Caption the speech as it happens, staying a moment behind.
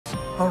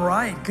All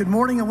right, good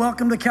morning and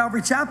welcome to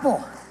Calvary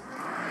Chapel.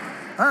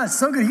 It's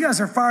so good. You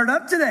guys are fired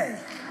up today.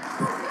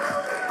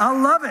 I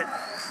love it.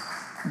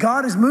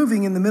 God is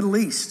moving in the Middle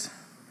East.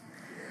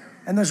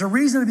 And there's a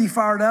reason to be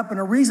fired up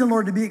and a reason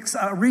to be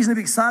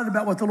excited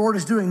about what the Lord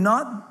is doing,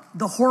 not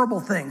the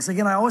horrible things.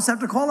 Again, I always have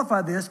to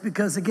qualify this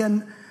because,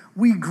 again,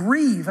 we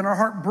grieve and our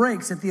heart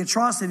breaks at the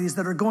atrocities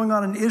that are going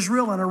on in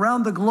Israel and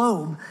around the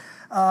globe.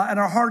 And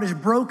our heart is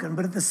broken.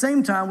 But at the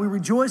same time, we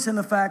rejoice in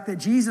the fact that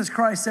Jesus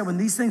Christ said when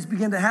these things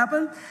begin to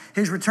happen,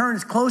 his return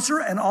is closer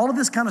and all of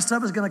this kind of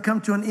stuff is going to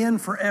come to an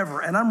end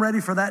forever. And I'm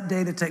ready for that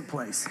day to take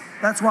place.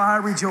 That's why I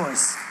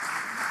rejoice.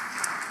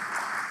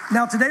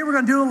 Now, today we're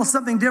going to do a little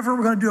something different.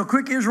 We're going to do a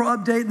quick Israel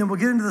update, and then we'll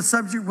get into the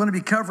subject we're going to be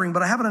covering.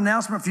 But I have an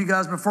announcement for you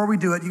guys before we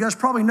do it. You guys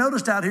probably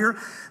noticed out here,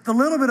 the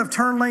little bit of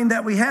turn lane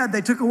that we had,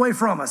 they took away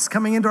from us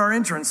coming into our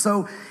entrance.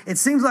 So it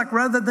seems like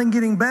rather than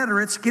getting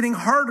better, it's getting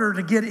harder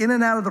to get in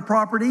and out of the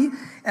property,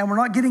 and we're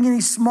not getting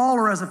any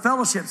smaller as a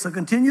fellowship. So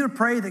continue to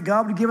pray that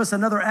God would give us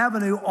another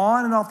avenue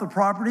on and off the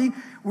property.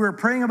 We're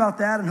praying about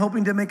that and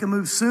hoping to make a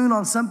move soon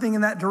on something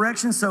in that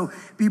direction. So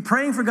be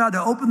praying for God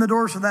to open the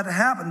doors for that to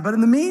happen. But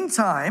in the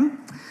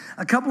meantime,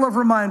 a couple of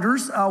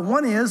reminders.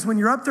 One is when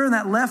you're up there in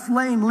that left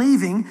lane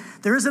leaving,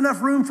 there is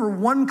enough room for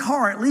one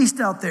car at least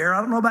out there. I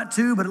don't know about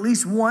two, but at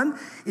least one.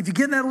 If you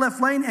get in that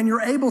left lane and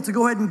you're able to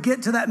go ahead and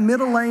get to that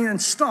middle lane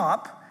and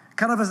stop,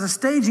 kind of as a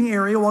staging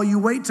area while you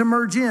wait to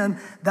merge in,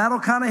 that'll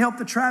kind of help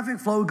the traffic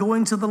flow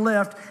going to the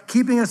left,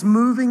 keeping us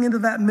moving into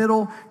that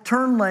middle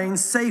turn lane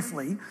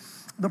safely.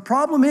 The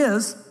problem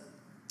is,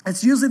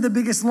 it's usually the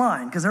biggest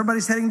line because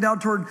everybody's heading down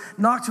toward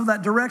Knoxville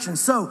that direction.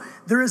 So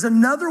there is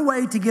another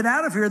way to get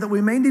out of here that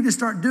we may need to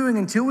start doing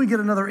until we get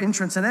another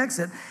entrance and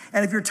exit.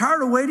 And if you're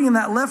tired of waiting in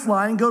that left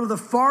line, go to the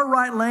far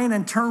right lane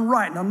and turn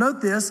right. Now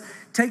note this,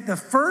 take the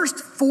first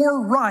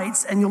 4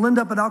 rights and you'll end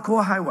up at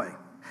Alcoa Highway.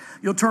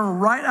 You'll turn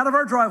right out of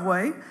our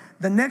driveway.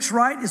 The next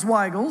right is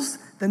Weigel's.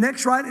 The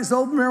next right is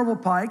Old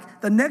Maryville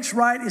Pike. The next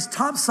right is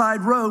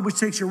Topside Road, which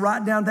takes you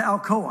right down to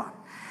Alcoa.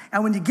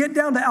 And when you get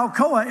down to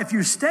Alcoa, if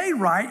you stay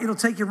right, it'll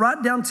take you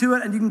right down to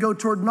it and you can go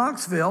toward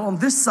Knoxville on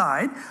this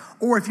side.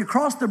 Or if you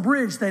cross the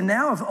bridge, they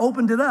now have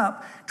opened it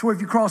up to where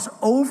if you cross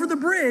over the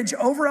bridge,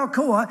 over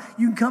Alcoa,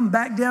 you can come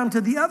back down to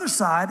the other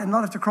side and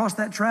not have to cross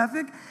that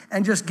traffic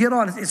and just get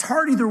on. It's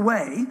hard either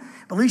way,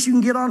 but at least you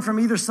can get on from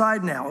either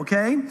side now,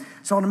 okay?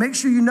 So I want to make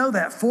sure you know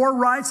that. 4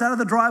 rights out of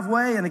the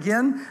driveway, and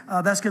again,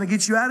 that's going to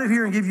get you out of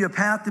here and give you a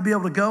path to be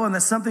able to go, and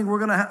that's something we're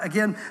going to,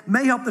 again,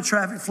 may help the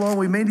traffic flow.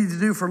 We may need to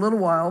do for a little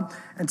while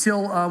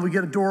until we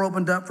get a door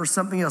opened up for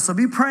something else. So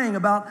be praying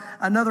about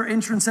another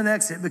entrance and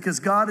exit because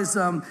God is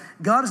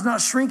not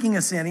shrinking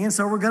us any, and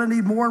so we're going to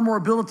need more and more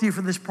ability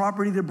for this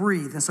property to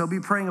breathe, and so be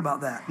praying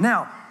about that.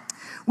 Now,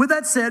 with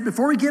that said,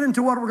 before we get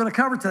into what we're going to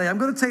cover today, I'm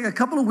going to take a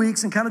couple of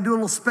weeks and kind of do a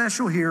little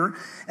special here,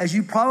 as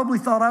you probably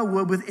thought I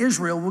would with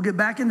Israel. We'll get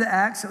back into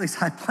Acts, at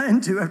least I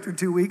plan to after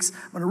 2 weeks.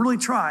 I'm going to really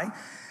try.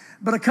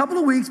 But a couple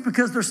of weeks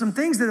because there's some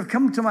things that have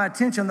come to my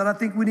attention that I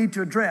think we need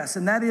to address.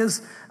 And that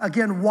is,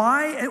 again,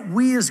 why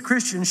we as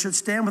Christians should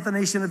stand with the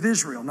nation of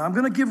Israel. Now, I'm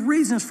going to give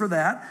reasons for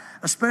that,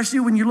 especially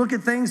when you look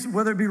at things,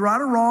 whether it be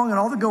right or wrong and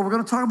all the go. We're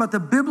going to talk about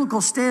the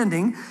biblical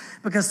standing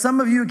because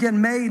some of you,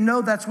 again, may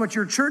know that's what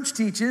your church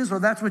teaches or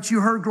that's what you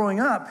heard growing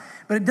up.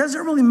 But it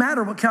doesn't really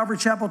matter what Calvary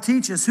Chapel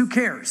teaches. Who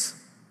cares?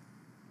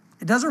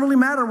 It doesn't really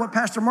matter what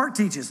Pastor Mark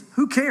teaches.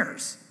 Who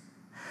cares?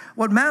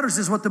 What matters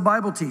is what the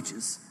Bible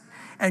teaches.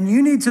 And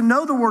you need to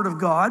know the Word of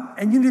God,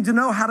 and you need to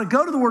know how to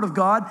go to the Word of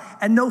God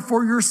and know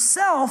for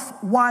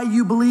yourself why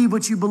you believe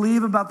what you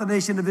believe about the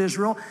nation of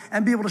Israel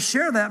and be able to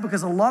share that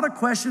because a lot of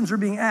questions are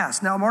being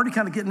asked. Now, I'm already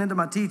kind of getting into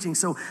my teaching,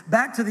 so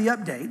back to the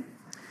update.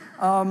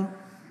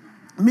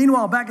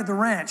 Meanwhile, back at the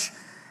ranch,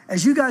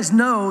 as you guys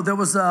know, there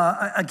was,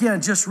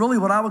 again, just really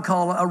what I would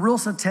call a real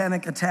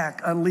satanic attack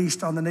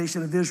unleashed on the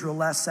nation of Israel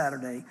last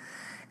Saturday.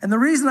 And the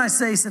reason I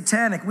say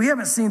satanic, we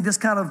haven't seen this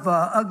kind of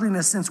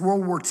ugliness since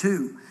World War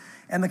II.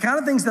 And the kind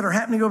of things that are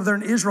happening over there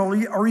in Israel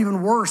are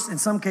even worse in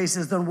some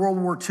cases than World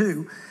War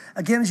II.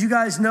 Again, as you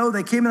guys know,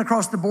 they came in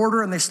across the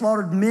border and they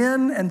slaughtered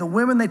men and the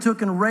women they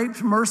took and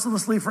raped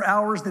mercilessly for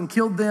hours, then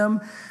killed them.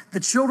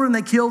 The children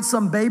they killed,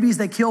 some babies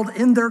they killed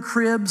in their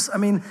cribs. I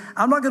mean,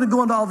 I'm not going to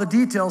go into all the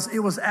details. It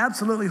was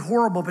absolutely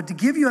horrible. But to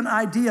give you an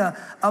idea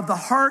of the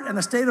heart and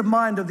the state of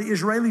mind of the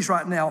Israelis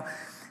right now,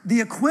 the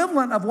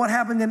equivalent of what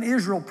happened in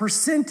Israel,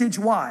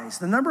 percentage-wise,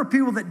 the number of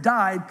people that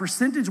died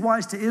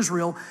percentage-wise to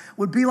Israel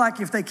would be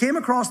like if they came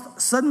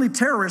across, suddenly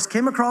terrorists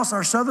came across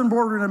our southern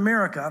border in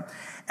America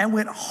and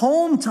went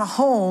home to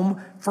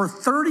home for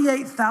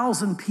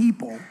 38,000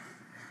 people,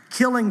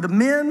 killing the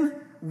men,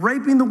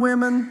 raping the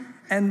women,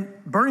 and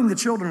burning the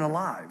children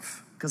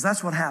alive, because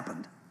that's what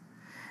happened.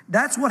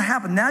 That's what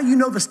happened. Now you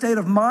know the state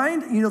of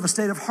mind, you know the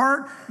state of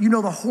heart, you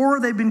know the horror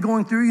they've been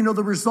going through, you know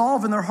the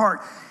resolve in their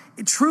heart.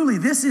 Truly,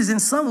 this is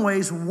in some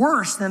ways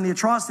worse than the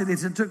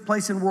atrocities that took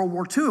place in World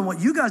War II. And what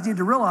you guys need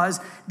to realize,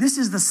 this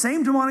is the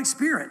same demonic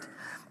spirit.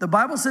 The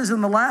Bible says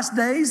in the last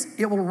days,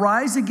 it will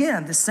rise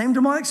again, the same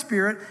demonic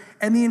spirit,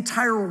 and the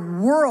entire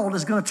world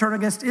is going to turn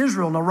against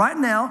Israel. Now, right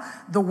now,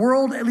 the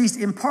world, at least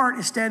in part,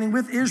 is standing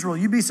with Israel.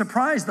 You'd be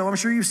surprised, though. I'm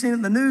sure you've seen it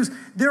in the news.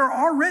 There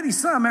are already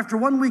some, after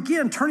one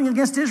weekend, turning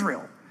against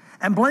Israel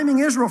and blaming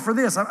Israel for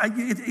this.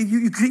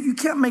 You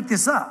can't make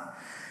this up.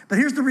 But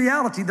here's the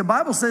reality. The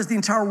Bible says the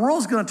entire world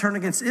is going to turn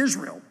against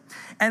Israel.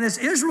 And as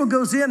Israel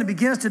goes in and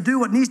begins to do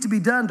what needs to be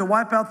done to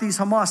wipe out these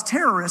Hamas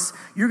terrorists,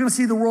 you're going to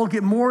see the world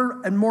get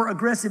more and more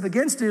aggressive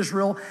against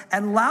Israel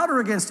and louder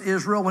against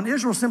Israel, when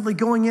Israel's simply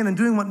going in and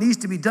doing what needs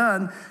to be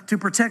done to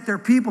protect their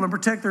people and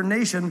protect their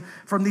nation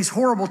from these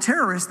horrible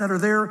terrorists that are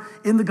there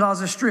in the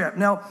Gaza Strip.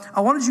 Now,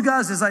 I wanted you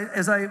guys,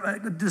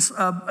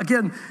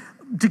 again,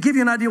 to give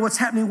you an idea of what's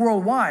happening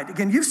worldwide.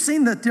 Again, you've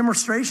seen the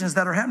demonstrations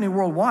that are happening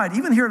worldwide,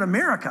 even here in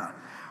America.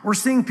 We're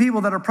seeing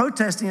people that are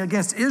protesting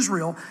against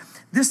Israel.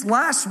 This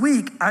last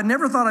week, I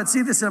never thought I'd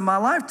see this in my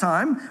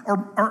lifetime,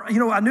 or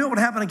I knew it would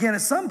happen again at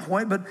some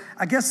point, but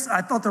I guess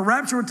I thought the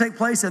rapture would take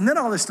place and then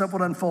all this stuff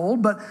would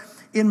unfold. But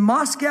in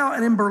Moscow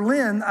and in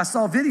Berlin, I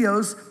saw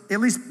videos, at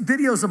least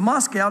videos of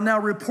Moscow, now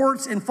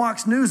reports in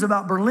Fox News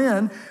about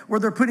Berlin, where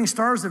they're putting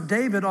Stars of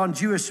David on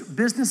Jewish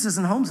businesses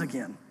and homes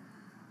again.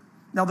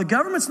 Now, the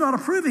government's not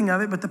approving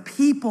of it, but the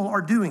people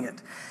are doing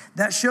it.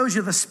 That shows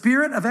you the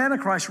spirit of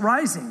Antichrist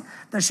rising.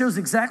 That shows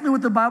exactly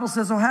what the Bible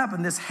says will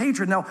happen, this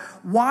hatred. Now,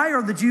 why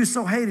are the Jews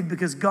so hated?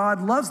 Because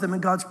God loves them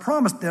and God's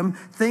promised them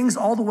things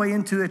all the way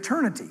into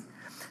eternity.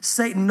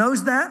 Satan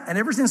knows that, and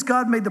ever since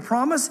God made the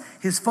promise,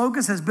 his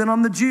focus has been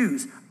on the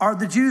Jews. Are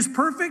the Jews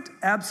perfect?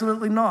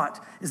 Absolutely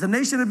not. Is the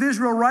nation of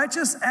Israel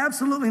righteous?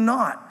 Absolutely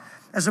not.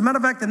 As a matter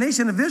of fact, the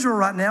nation of Israel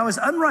right now is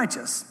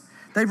unrighteous.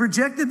 They've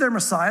rejected their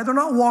Messiah. They're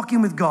not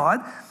walking with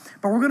God.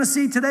 But we're going to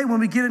see today when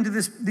we get into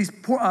these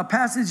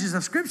passages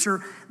of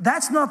Scripture,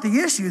 that's not the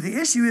issue. The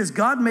issue is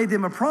God made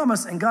them a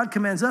promise, and God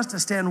commands us to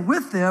stand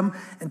with them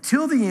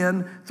until the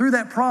end through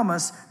that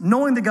promise,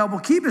 knowing that God will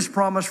keep his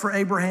promise for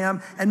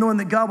Abraham and knowing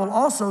that God will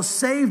also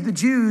save the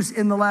Jews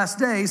in the last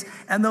days,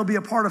 and they'll be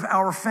a part of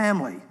our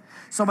family.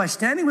 So by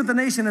standing with the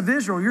nation of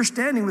Israel, you're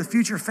standing with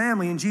future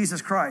family in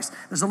Jesus Christ.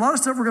 There's a lot of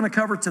stuff we're going to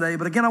cover today.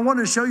 But again, I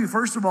wanted to show you,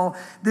 first of all,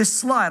 this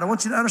slide. I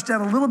want you to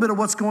understand a little bit of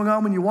what's going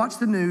on when you watch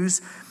the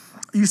news.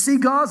 You see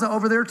Gaza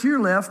over there to your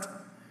left.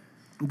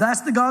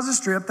 That's the Gaza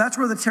Strip. That's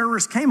where the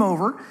terrorists came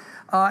over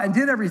and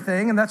did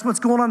everything. And that's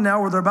what's going on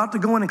now, where they're about to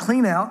go in and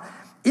clean out.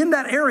 In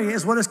that area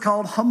is what is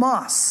called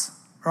Hamas,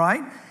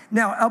 right?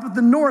 Now, up at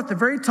the north, the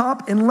very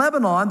top in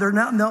Lebanon,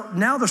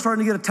 now they're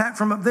starting to get attacked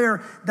from up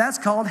there. That's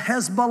called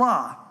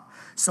Hezbollah.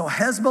 So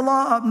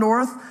Hezbollah up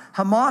north,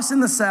 Hamas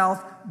in the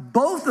south,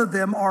 both of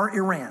them are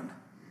Iran.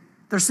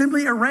 They're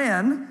simply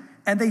Iran,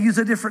 and they use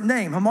a different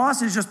name.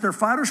 Hamas is just their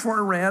fighters for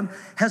Iran.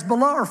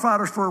 Hezbollah are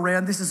fighters for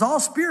Iran. This is all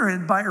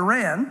spearheaded by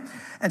Iran.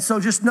 And so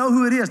just know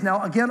who it is.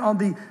 Now, again, on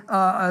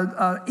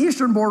the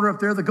eastern border up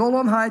there, the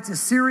Golan Heights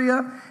is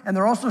Syria. And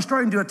they're also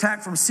starting to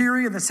attack from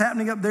Syria. That's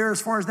happening up there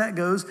as far as that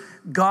goes.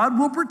 God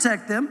will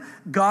protect them.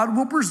 God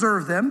will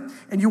preserve them.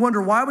 And you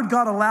wonder, why would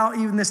God allow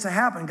even this to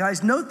happen?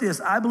 Guys, note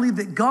this. I believe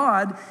that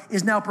God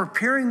is now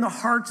preparing the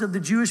hearts of the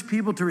Jewish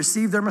people to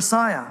receive their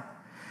Messiah.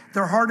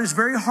 Their heart is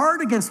very hard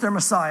against their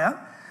Messiah.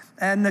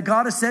 And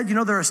God has said,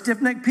 they're a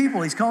stiff-necked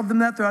people. He's called them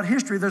that throughout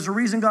history. There's a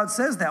reason God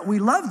says that. We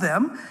love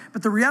them,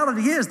 but the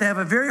reality is they have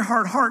a very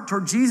hard heart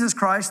toward Jesus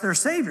Christ, their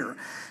Savior.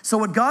 So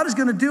what God is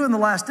going to do in the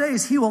last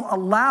days, he will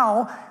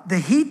allow the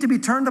heat to be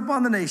turned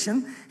upon the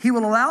nation. He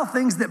will allow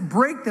things that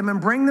break them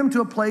and bring them to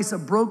a place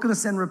of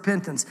brokenness and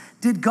repentance.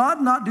 Did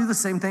God not do the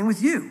same thing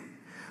with you?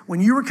 When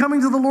you were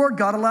coming to the Lord,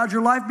 God allowed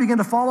your life begin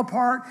to fall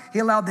apart. He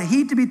allowed the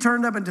heat to be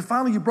turned up until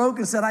finally you broke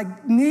and said, I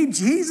need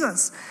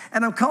Jesus.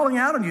 And I'm calling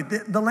out on you.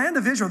 The land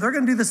of Israel, they're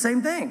going to do the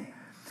same thing.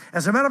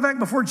 As a matter of fact,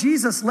 before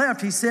Jesus left,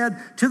 he said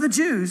to the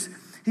Jews,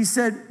 he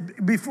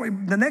said, before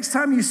the next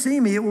time you see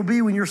me, it will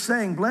be when you're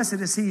saying, blessed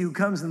is he who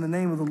comes in the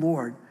name of the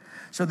Lord.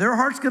 So their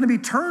heart's going to be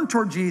turned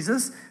toward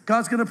Jesus.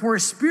 God's going to pour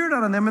his Spirit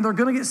out on them, and they're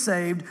going to get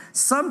saved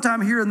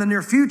sometime here in the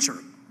near future.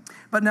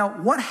 But now,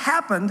 what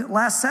happened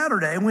last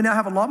Saturday, and we now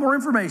have a lot more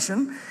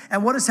information,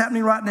 and what is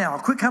happening right now? A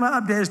quick kind of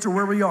update as to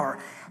where we are.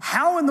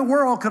 How in the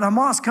world could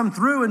Hamas come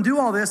through and do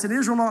all this and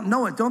Israel not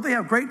know it? Don't they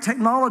have great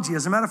technology?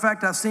 As a matter of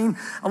fact, I've seen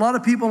a lot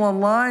of people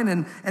online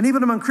and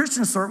even among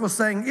Christian circles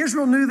saying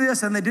Israel knew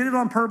this and they did it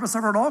on purpose.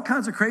 I've heard all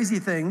kinds of crazy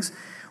things.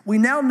 We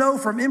now know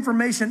from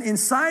information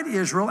inside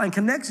Israel and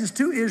connections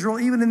to Israel,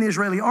 even in the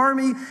Israeli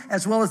army,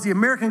 as well as the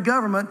American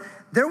government,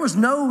 there was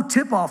no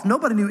tip-off.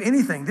 Nobody knew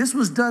anything. This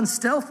was done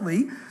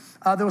stealthily.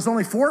 There was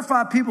only 4 or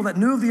 5 people that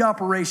knew of the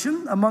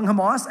operation among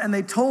Hamas, and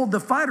they told the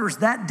fighters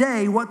that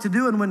day what to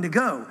do and when to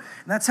go.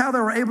 And that's how they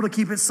were able to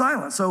keep it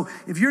silent. So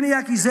if you're any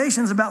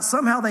accusations about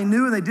somehow they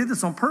knew and they did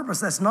this on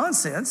purpose, that's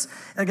nonsense.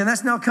 And again,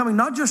 that's now coming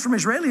not just from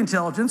Israeli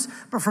intelligence,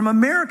 but from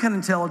American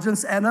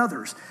intelligence and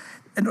others.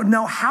 And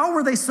now, how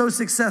were they so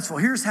successful?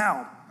 Here's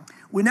how.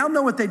 We now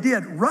know what they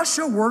did.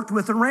 Russia worked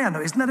with Iran.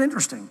 Now, isn't that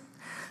interesting?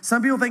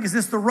 Some people think, is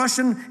this the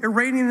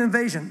Russian-Iranian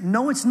invasion?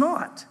 No, it's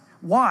not.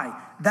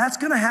 Why? That's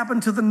going to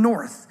happen to the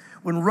north.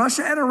 When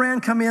Russia and Iran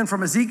come in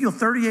from Ezekiel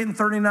 38 and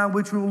 39,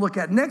 which we will look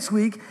at next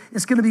week,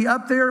 it's going to be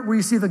up there where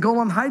you see the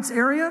Golan Heights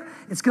area.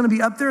 It's going to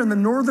be up there in the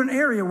northern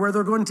area where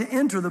they're going to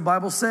enter, the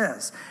Bible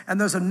says. And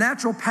there's a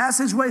natural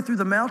passageway through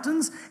the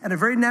mountains and a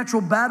very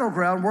natural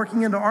battleground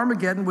working into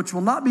Armageddon, which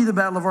will not be the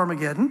Battle of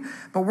Armageddon,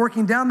 but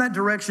working down that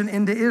direction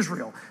into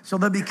Israel. So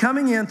they'll be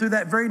coming in through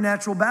that very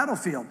natural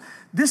battlefield.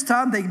 This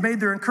time they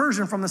made their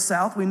incursion from the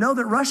south. We know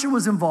that Russia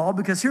was involved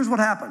because here's what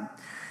happened.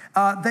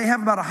 They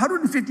have about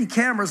 150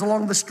 cameras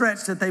along the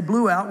stretch that they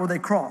blew out where they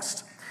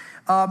crossed.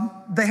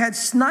 They had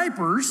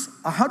snipers,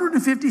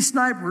 150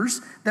 snipers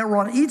that were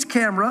on each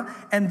camera,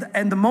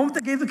 and the moment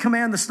they gave the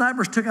command, the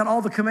snipers took out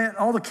all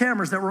the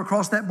cameras that were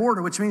across that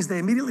border, which means they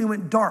immediately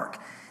went dark.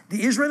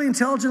 The Israeli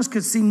intelligence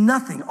could see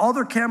nothing. All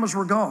their cameras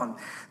were gone.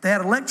 They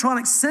had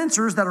electronic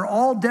sensors that are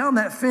all down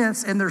that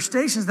fence and their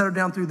stations that are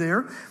down through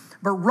there.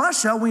 But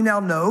Russia, we now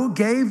know,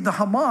 gave the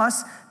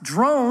Hamas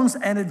drones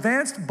and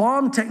advanced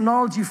bomb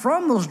technology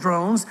from those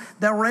drones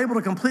that were able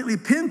to completely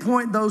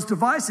pinpoint those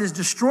devices,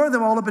 destroy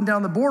them all up and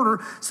down the border.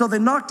 So they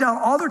knocked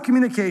out all their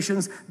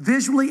communications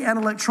visually and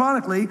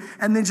electronically,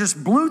 and then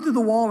just blew through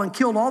the wall and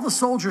killed all the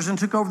soldiers and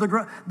took over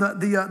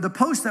the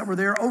posts that were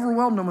there,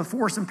 overwhelmed them with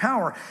force and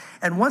power.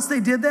 And once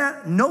they did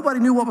that, nobody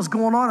knew what was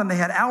going on, and they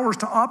had hours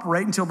to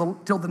operate until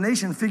the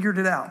nation figured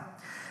it out.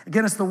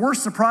 Again, it's the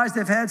worst surprise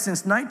they've had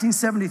since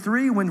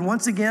 1973, when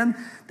once again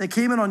they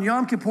came in on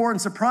Yom Kippur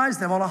and surprised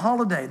them on a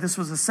holiday. This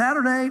was a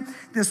Saturday.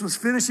 This was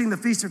finishing the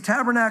Feast of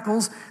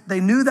Tabernacles. They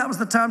knew that was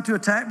the time to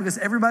attack because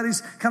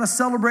everybody's kind of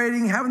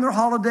celebrating, having their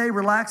holiday,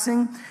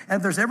 relaxing. And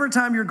if there's ever a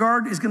time your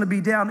guard is going to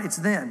be down, it's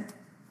then.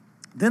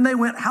 Then they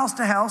went house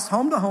to house,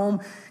 home to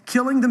home,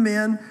 killing the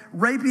men,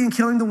 raping and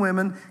killing the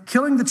women,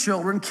 killing the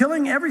children,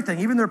 killing everything,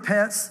 even their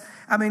pets.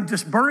 I mean,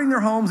 just burning their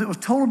homes. It was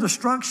total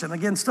destruction.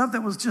 Again, stuff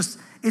that was just,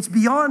 it's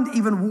beyond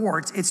even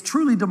war. It's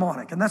truly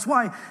demonic. And that's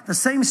why the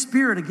same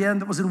spirit, again,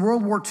 that was in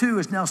World War II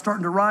is now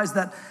starting to rise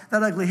that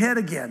ugly head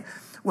again.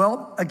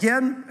 Well,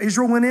 again,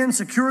 Israel went in,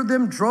 secured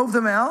them, drove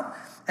them out.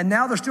 And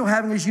now they're still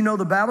having, as you know,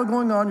 the battle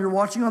going on. You're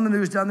watching on the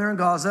news down there in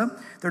Gaza.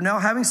 They're now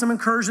having some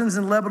incursions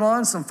in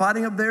Lebanon, some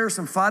fighting up there,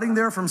 some fighting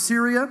there from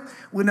Syria.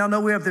 We now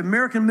know we have the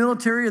American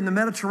military in the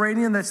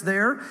Mediterranean that's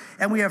there.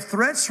 And we have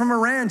threats from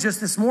Iran just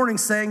this morning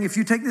saying, if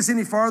you take this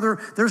any farther,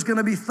 there's going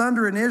to be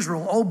thunder in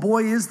Israel. Oh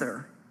boy, is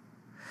there.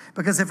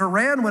 Because if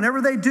Iran,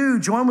 whenever they do,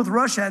 join with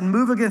Russia and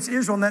move against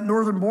Israel on that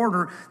northern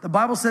border, the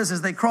Bible says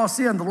as they cross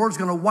in, the Lord's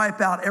going to wipe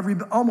out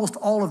almost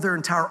all of their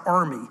entire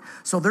army.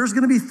 So there's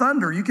going to be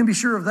thunder. You can be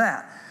sure of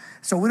that.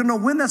 So we don't know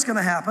when that's going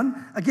to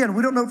happen. Again,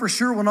 we don't know for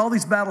sure when all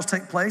these battles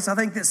take place. I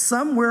think that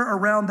somewhere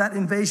around that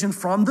invasion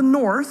from the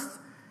north,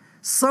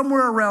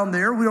 somewhere around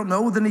there, we don't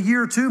know, within a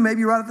year or two,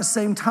 maybe right at the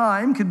same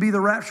time, could be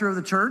the rapture of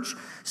the church.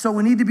 So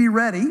we need to be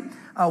ready.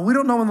 We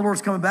don't know when the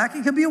Lord's coming back.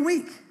 It could be a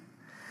week.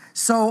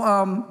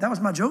 So that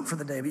was my joke for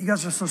the day, but you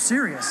guys are so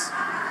serious.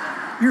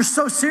 You're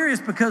so serious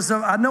because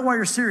I know why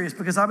you're serious,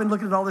 because I've been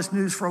looking at all this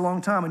news for a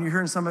long time and you're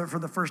hearing some of it for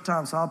the first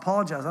time. So I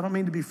apologize. I don't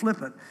mean to be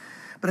flippant.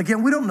 But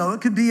again, we don't know. It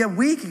could be a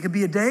week. It could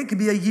be a day. It could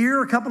be a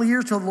year, a couple of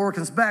years till the Lord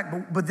comes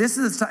back. But this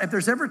is, if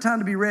there's ever a time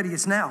to be ready,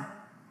 it's now.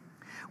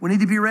 We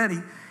need to be ready.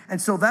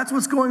 And so that's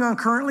what's going on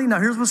currently.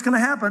 Now, here's what's going to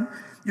happen.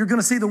 You're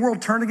going to see the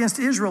world turn against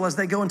Israel as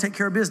they go and take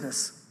care of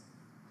business.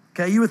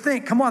 Okay, you would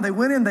think, come on, they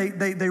went in,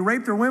 they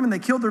raped their women, they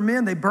killed their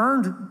men, they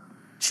burned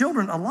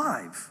children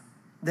alive.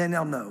 They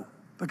now know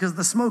because of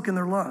the smoke in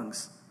their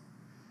lungs.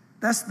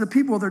 That's the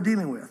people they're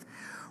dealing with.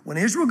 When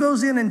Israel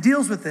goes in and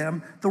deals with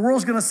them, the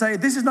world's going to say,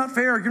 this is not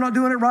fair. You're not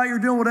doing it right. You're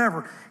doing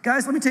whatever.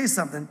 Guys, let me tell you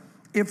something.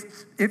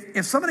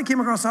 If somebody came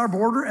across our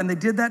border and they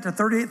did that to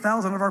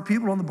 38,000 of our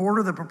people on the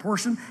border, the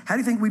proportion, how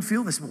do you think we'd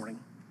feel this morning?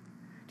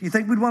 Do you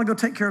think we'd want to go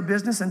take care of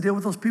business and deal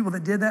with those people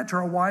that did that to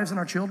our wives and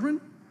our children?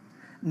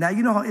 Now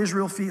you know how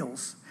Israel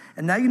feels.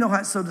 And now you know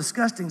how it's so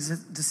disgusting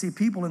to see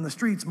people in the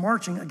streets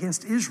marching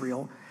against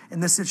Israel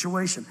in this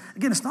situation.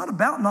 Again, it's not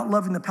about not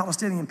loving the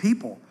Palestinian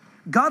people.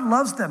 God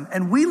loves them,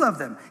 and we love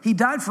them. He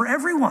died for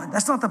everyone.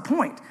 That's not the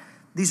point.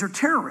 These are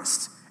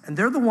terrorists, and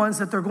they're the ones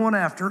that they're going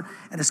after,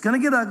 and it's going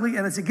to get ugly,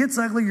 and as it gets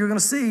ugly, you're going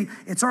to see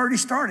it's already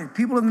started.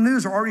 People in the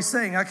news are already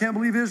saying, I can't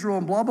believe Israel,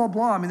 and blah, blah,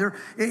 blah. I mean,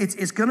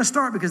 it's going to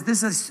start because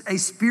this is a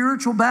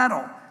spiritual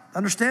battle.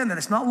 Understand that.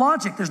 It's not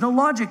logic. There's no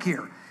logic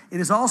here. It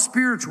is all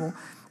spiritual,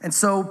 and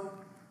so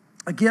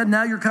again,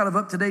 now you're kind of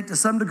up to date to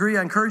some degree.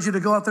 I encourage you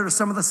to go out there to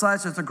some of the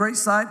sites. It's a great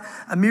site.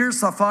 Amir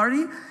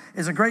Safari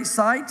is a great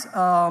site,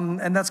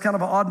 and that's kind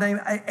of an odd name,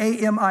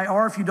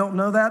 A-M-I-R, if you don't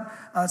know that.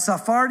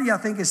 Safardi, I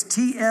think, is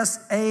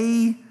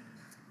T-S-A-F-A-R-D-I,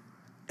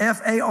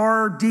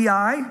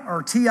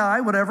 or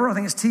T-I, whatever. I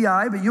think it's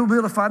T-I, but you'll be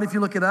able to find it if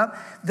you look it up.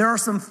 There are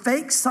some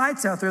fake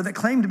sites out there that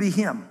claim to be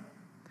him,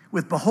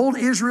 with Behold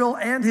Israel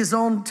and his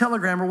own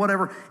Telegram or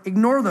whatever.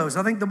 Ignore those.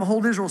 I think the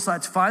Behold Israel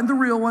sites, find the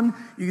real one.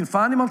 You can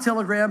find him on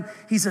Telegram.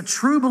 He's a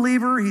true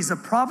believer. He's a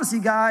prophecy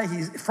guy.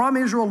 He's from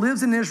Israel,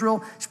 lives in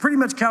Israel. He's pretty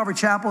much Calvary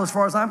Chapel as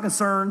far as I'm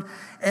concerned.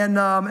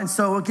 And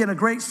so, again, a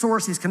great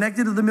source. He's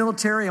connected to the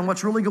military and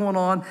what's really going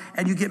on.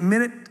 And you get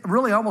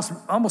really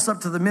almost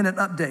up to the minute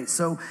updates.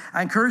 So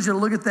I encourage you to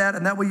look at that,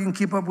 and that way you can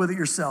keep up with it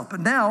yourself. But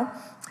now,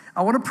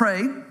 I want to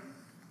pray.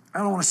 I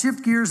don't want to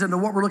shift gears into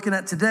what we're looking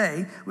at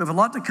today. We have a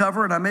lot to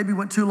cover, and I maybe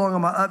went too long on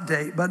my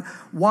update, but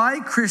why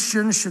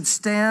Christians should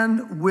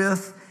stand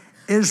with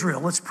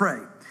Israel. Let's pray.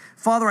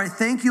 Father, I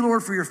thank you,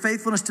 Lord, for your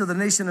faithfulness to the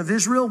nation of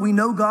Israel. We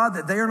know, God,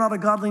 that they are not a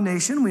godly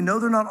nation. We know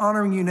they're not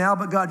honoring you now,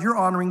 but God, you're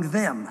honoring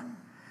them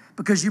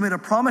because you made a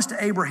promise to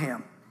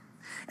Abraham,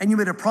 and you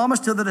made a promise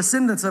to the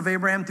descendants of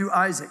Abraham through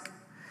Isaac.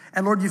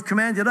 And Lord, you've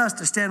commanded us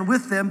to stand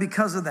with them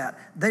because of that.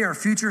 They are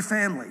future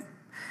family.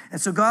 And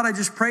so, God, I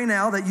just pray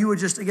now that you would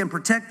just, again,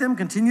 protect them,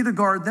 continue to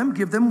guard them,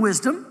 give them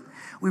wisdom.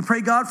 We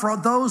pray, God, for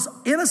those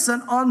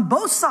innocent on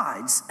both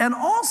sides and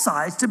all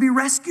sides to be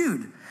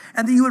rescued,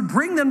 and that you would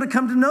bring them to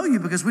come to know you,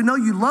 because we know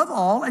you love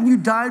all and you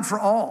died for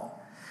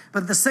all.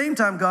 But at the same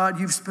time, God,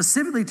 you've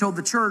specifically told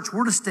the church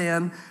we're to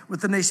stand with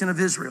the nation of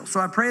Israel.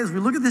 So I pray as we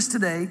look at this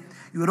today,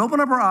 you would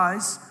open up our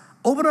eyes,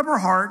 open up our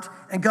heart,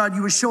 and God,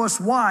 you would show us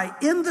why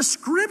in the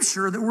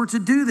scripture that we're to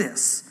do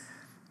this.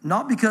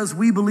 Not because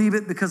we believe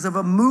it, because of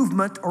a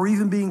movement or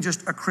even being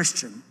just a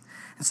Christian.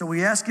 And so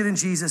we ask it in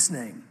Jesus'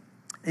 name.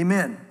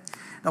 Amen.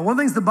 Now, one of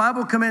the things the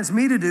Bible commands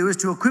me to do is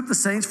to equip the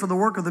saints for the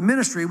work of the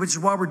ministry, which is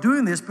why we're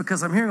doing this,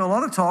 because I'm hearing a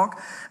lot of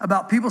talk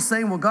about people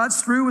saying, well,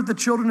 God's through with the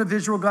children of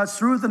Israel. God's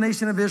through with the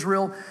nation of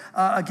Israel.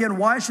 Again,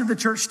 why should the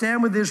church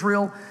stand with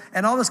Israel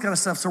and all this kind of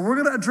stuff? So we're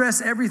going to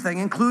address everything,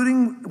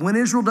 including when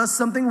Israel does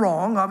something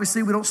wrong.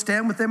 Obviously, we don't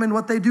stand with them in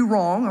what they do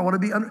wrong. I want to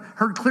be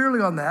heard clearly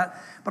on that.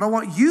 But I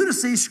want you to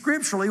see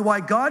scripturally why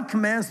God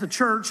commands the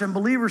church and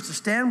believers to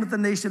stand with the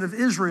nation of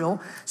Israel,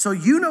 so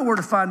you know where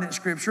to find it in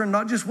scripture and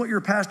not just what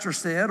your pastor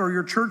said or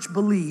your church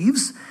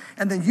believes.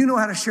 And then you know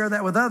how to share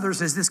that with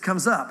others as this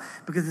comes up,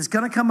 because it's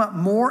going to come up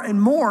more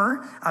and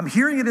more. I'm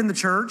hearing it in the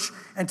church.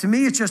 And to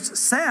me, it's just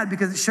sad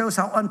because it shows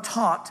how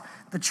untaught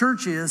the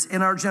church is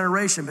in our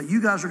generation. But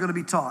you guys are going to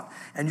be taught.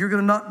 And you're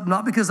going to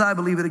not because I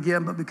believe it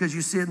again, but because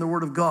you see it in the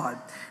Word of God.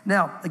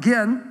 Now,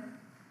 again,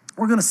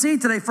 we're going to see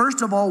today,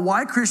 first of all,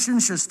 why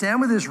Christians should stand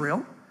with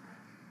Israel.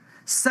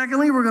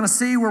 Secondly, we're going to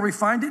see where we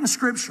find it in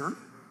Scripture.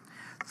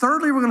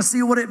 Thirdly, we're going to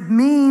see what it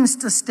means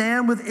to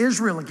stand with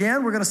Israel.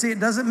 Again, we're going to see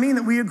it doesn't mean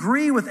that we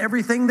agree with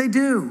everything they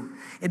do.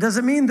 It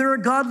doesn't mean they're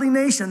a godly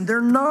nation.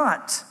 They're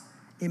not.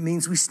 It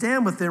means we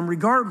stand with them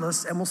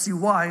regardless, and we'll see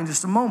why in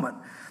just a moment,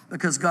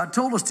 because God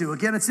told us to.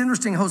 Again, it's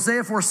interesting.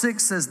 Hosea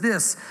 4:6 says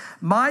this,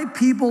 my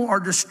people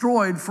are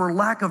destroyed for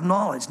lack of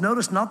knowledge.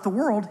 Notice, not the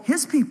world,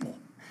 his people.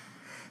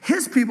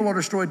 His people are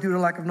destroyed due to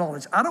lack of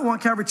knowledge. I don't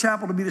want Calvary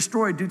Chapel to be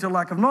destroyed due to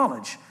lack of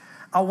knowledge.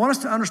 I want us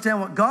to understand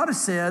what God has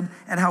said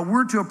and how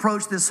we're to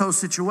approach this whole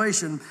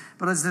situation.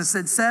 But as I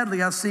said,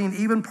 sadly, I've seen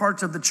even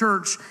parts of the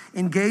church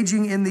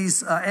engaging in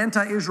these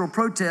anti-Israel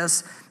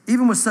protests,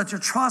 even with such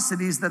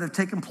atrocities that have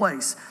taken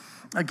place.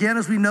 Again,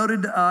 as we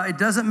noted, it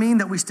doesn't mean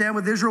that we stand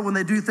with Israel when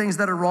they do things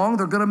that are wrong.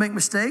 They're going to make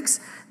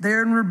mistakes. They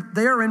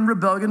are in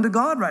rebellion to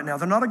God right now.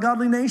 They're not a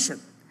godly nation.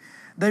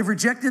 They've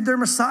rejected their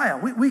Messiah.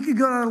 We could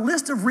go on a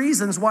list of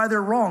reasons why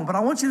they're wrong, but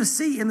I want you to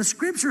see in the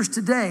scriptures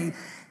today,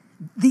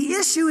 the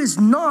issue is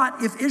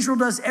not if Israel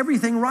does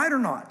everything right or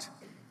not.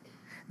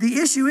 The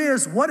issue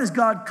is, what has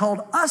God called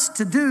us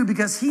to do,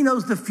 because he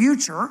knows the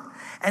future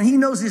and he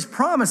knows his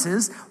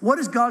promises. What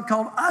has God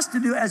called us to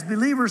do as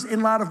believers in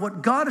light of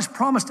what God has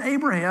promised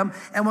Abraham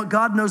and what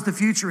God knows the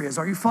future is?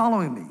 Are you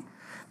following me?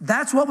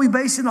 That's what we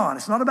base it on.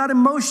 It's not about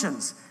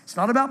emotions. It's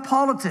not about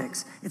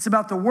politics. It's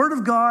about the Word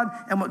of God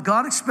and what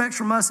God expects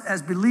from us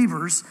as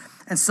believers.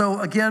 And so,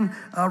 again,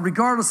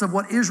 regardless of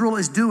what Israel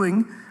is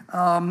doing,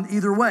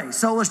 either way.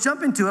 So let's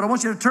jump into it. I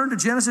want you to turn to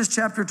Genesis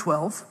chapter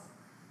 12.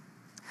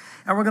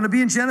 And we're going to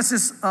be in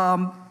Genesis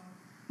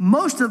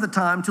most of the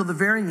time till the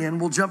very end.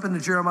 We'll jump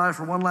into Jeremiah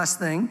for one last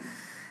thing.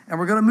 And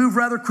we're going to move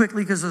rather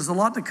quickly because there's a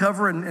lot to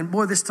cover. And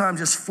boy, this time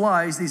just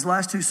flies. These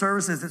last two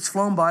services, it's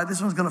flown by.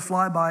 This one's going to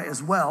fly by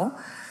as well.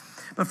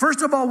 But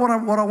first of all, what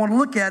I want to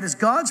look at is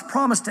God's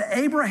promise to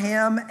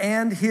Abraham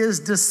and his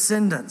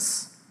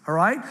descendants. All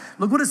right?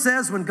 Look what it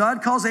says when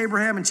God calls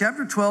Abraham in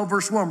chapter 12,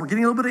 verse 1. We're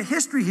getting a little bit of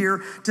history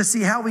here to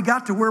see how we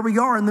got to where we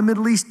are in the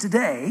Middle East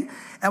today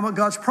and what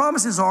God's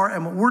promises are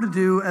and what we're to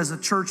do as a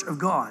church of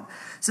God.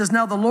 It says,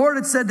 now the Lord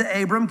had said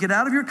to Abram, get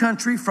out of your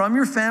country, from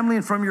your family,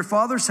 and from your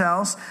father's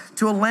house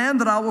to a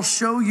land that I will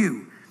show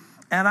you.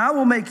 And I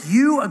will make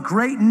you a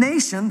great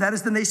nation. That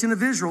is the nation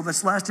of Israel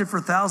that's lasted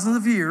for thousands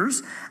of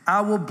years.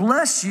 I will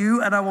bless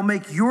you and I will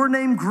make your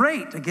name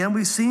great. Again,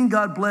 we've seen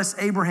God bless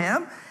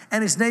Abraham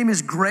and his name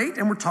is great,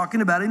 and we're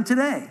talking about him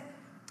today.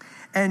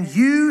 and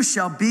you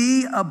shall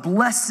be a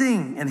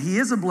blessing. And he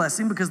is a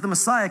blessing because the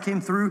Messiah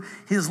came through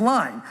his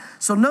line.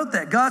 So note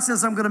that. God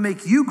says, I'm going to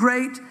make you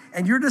great,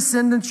 and your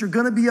descendants, you're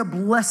going to be a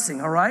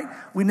blessing, all right?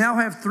 We now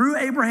have, through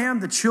Abraham,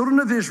 the children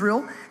of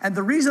Israel, and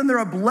the reason they're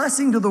a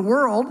blessing to the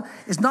world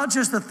is not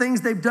just the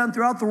things they've done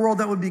throughout the world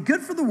that would be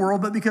good for the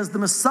world, but because the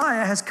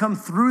Messiah has come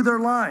through their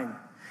line.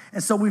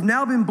 And so we've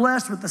now been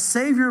blessed with the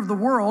Savior of the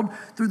world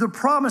through the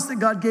promise that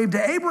God gave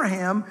to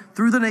Abraham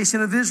through the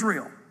nation of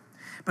Israel.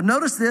 But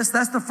notice this,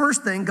 that's the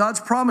first thing, God's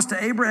promise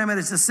to Abraham and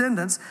his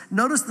descendants.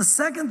 Notice the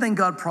second thing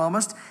God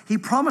promised. He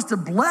promised to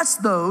bless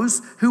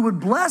those who would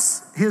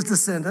bless his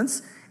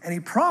descendants, and he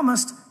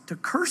promised to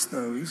curse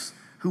those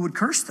who would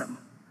curse them.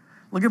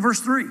 Look at verse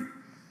 3.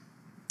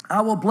 I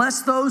will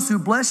bless those who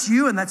bless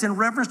you, and that's in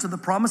reference to the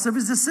promise of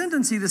his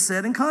descendants, he just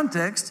said in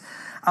context.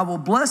 I will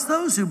bless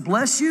those who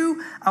bless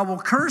you. I will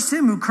curse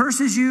him who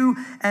curses you.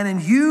 And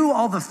in you,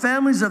 all the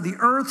families of the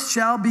earth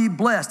shall be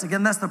blessed.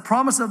 Again, that's the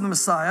promise of the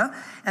Messiah.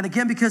 And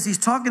again, because he's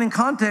talking in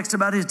context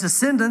about his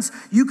descendants,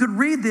 you could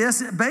read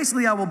this.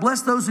 Basically, I will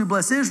bless those who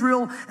bless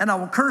Israel, and I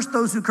will curse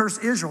those who curse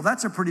Israel.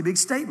 That's a pretty big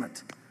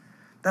statement.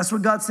 That's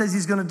what God says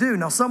he's going to do.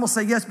 Now, some will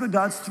say, yes, but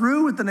God's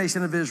through with the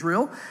nation of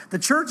Israel. The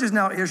church is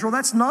now Israel.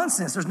 That's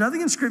nonsense. There's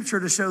nothing in Scripture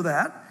to show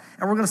that.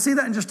 And we're going to see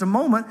that in just a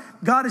moment.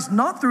 God is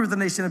not through with the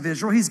nation of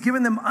Israel. He's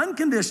given them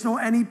unconditional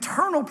and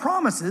eternal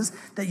promises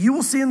that you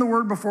will see in the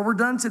Word before we're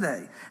done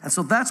today. And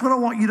so that's what I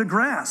want you to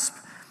grasp.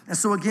 And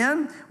so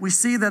again, we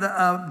see that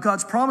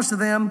God's promise to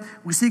them,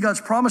 we see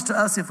God's promise to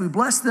us if we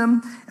bless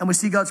them, and we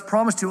see God's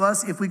promise to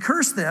us if we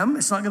curse them.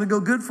 It's not going to go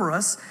good for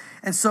us.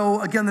 And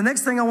so again, the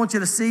next thing I want you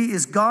to see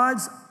is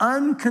God's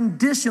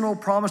unconditional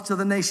promise to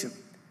the nation.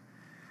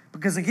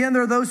 Because again,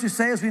 there are those who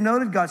say, as we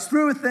noted, God's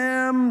through with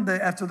them.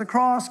 After the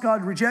cross,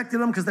 God rejected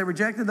them because they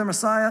rejected their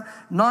Messiah.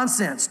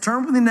 Nonsense.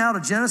 Turn with me now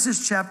to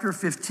Genesis chapter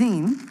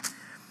 15.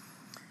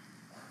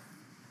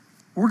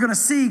 We're going to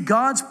see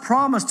God's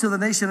promise to the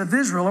nation of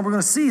Israel, and we're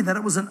going to see that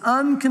it was an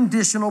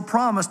unconditional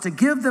promise to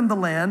give them the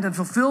land and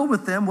fulfill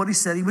with them what he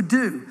said he would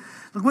do.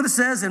 Look what it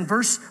says in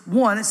verse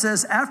 1. It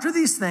says, after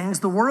these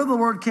things, the word of the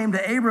Lord came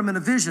to Abram in a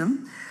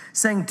vision,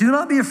 saying, do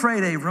not be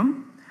afraid,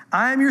 Abram.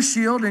 I am your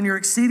shield and your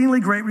exceedingly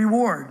great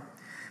reward.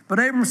 But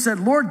Abram said,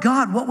 Lord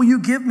God, what will you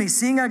give me,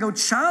 seeing I go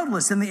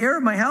childless, and the heir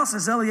of my house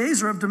is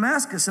Eliezer of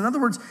Damascus? In other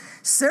words,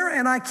 Sarah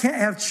and I can't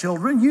have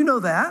children. You know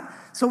that.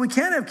 So we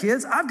can't have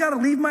kids. I've got to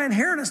leave my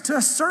inheritance to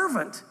a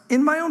servant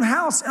in my own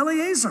house,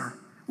 Eliezer.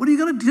 What are you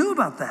going to do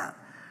about that?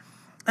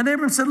 And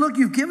Abram said, look,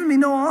 you've given me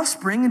no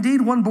offspring.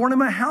 Indeed, one born in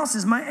my house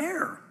is my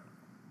heir.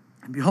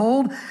 And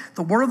behold,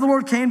 the word of the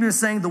Lord came to him,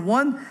 saying,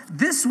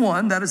 this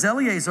one, that is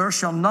Eliezer,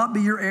 shall not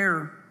be your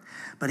heir,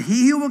 but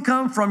he who will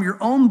come from your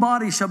own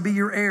body shall be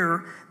your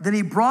heir. Then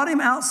he brought him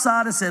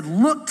outside and said,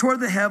 look toward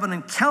the heaven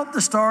and count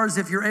the stars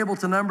if you're able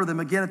to number them.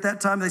 Again, at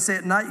that time, they say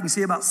at night, you can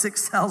see about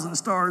 6,000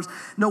 stars.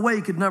 No way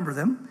you could number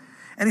them.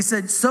 And he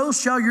said, so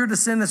shall your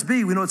descendants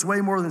be. We know it's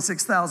way more than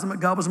 6,000, but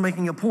God was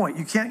making a point.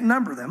 You can't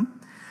number them.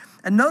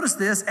 And notice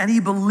this, and he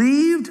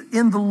believed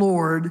in the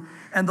Lord,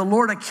 and the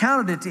Lord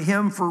accounted it to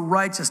him for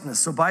righteousness.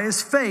 So by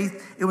his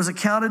faith, it was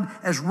accounted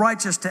as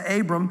righteous to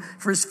Abram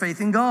for his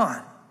faith in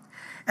God.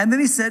 And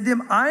then he said to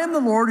him, I am the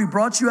Lord who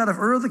brought you out of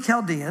Ur of the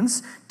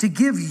Chaldeans to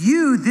give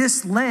you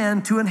this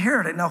land to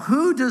inherit it. Now,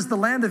 who does the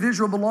land of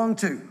Israel belong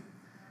to?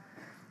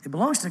 It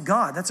belongs to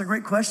God. That's a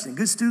great question.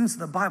 Good students of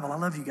the Bible. I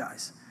love you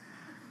guys.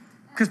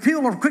 Because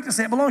people are quick to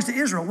say it belongs to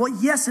Israel. Well,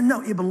 yes and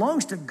no. It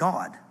belongs to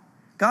God.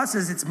 God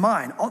says it's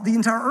mine. The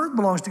entire earth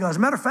belongs to God. As a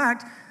matter of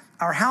fact,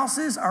 our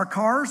houses, our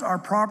cars, our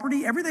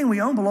property, everything we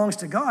own belongs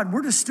to God.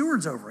 We're just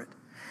stewards over it.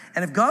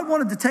 And if God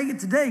wanted to take it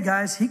today,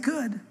 guys, he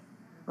could.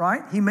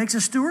 Right? He makes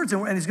us stewards,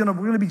 and we're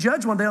going to be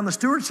judged one day on the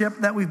stewardship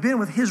that we've been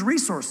with his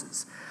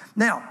resources.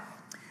 Now,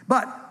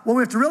 but what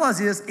we have to realize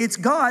is it's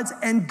God's,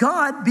 and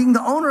God, being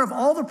the owner of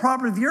all the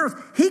property of the earth,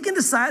 he can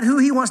decide who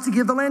he wants to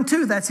give the land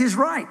to. That's his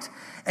right.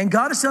 And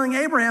God is telling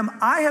Abraham,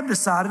 I have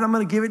decided I'm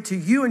going to give it to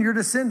you and your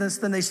descendants,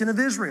 the nation of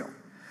Israel.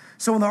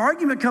 So when the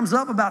argument comes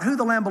up about who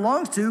the land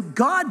belongs to,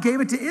 God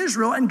gave it to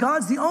Israel, and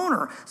God's the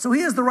owner. So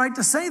he has the right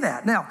to say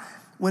that. Now,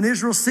 when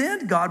Israel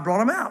sinned, God brought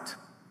them out.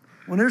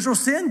 When Israel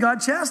sinned, God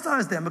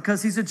chastised them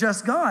because he's a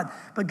just God.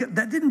 But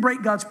that didn't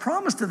break God's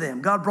promise to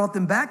them. God brought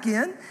them back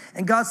in,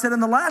 and God said in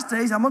the last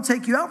days, I'm going to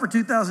take you out for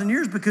 2,000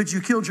 years because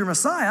you killed your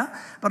Messiah,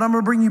 but I'm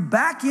going to bring you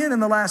back in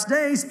the last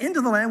days into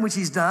the land which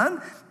he's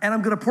done, and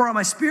I'm going to pour out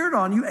my spirit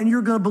on you, and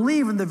you're going to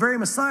believe in the very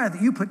Messiah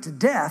that you put to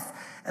death,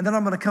 and then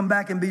I'm going to come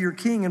back and be your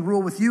king and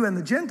rule with you and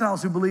the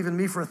Gentiles who believe in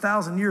me for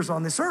 1,000 years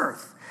on this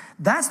earth.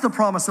 That's the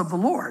promise of the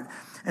Lord.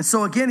 And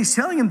so again, he's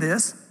telling him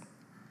this.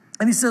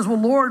 And he says, well,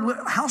 Lord,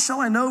 how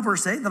shall I know,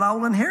 verse 8, that I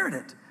will inherit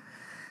it?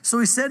 So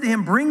he said to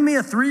him, bring me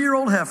a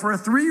 3-year-old heifer, a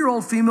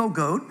 3-year-old female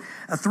goat,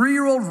 a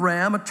 3-year-old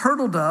ram, a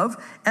turtle dove,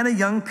 and a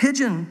young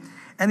pigeon.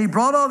 And he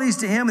brought all these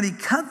to him, and he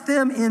cut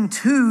them in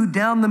two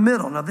down the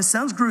middle. Now, this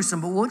sounds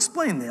gruesome, but we'll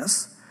explain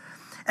this.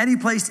 And he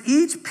placed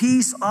each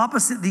piece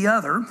opposite the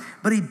other,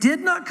 but he did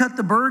not cut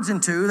the birds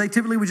in two. They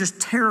typically would just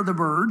tear the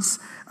birds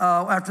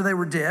after they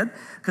were dead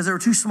because they were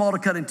too small to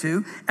cut in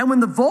two. And when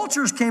the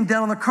vultures came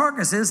down on the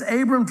carcasses,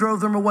 Abram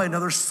drove them away. Now,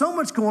 there's so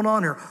much going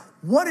on here.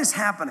 What is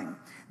happening?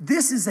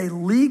 This is a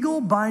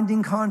legal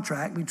binding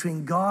contract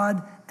between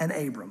God and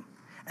Abram.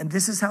 And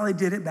this is how they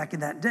did it back in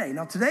that day.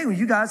 Now, today, when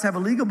you guys have a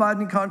legal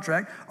binding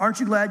contract,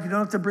 aren't you glad you don't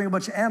have to bring a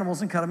bunch of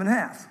animals and cut them in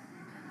half?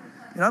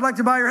 I'd like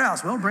to buy your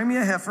house. Well, bring me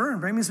a heifer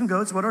and bring me some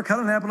goats, whatever, cut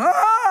it in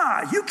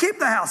half. You keep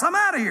the house. I'm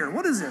out of here.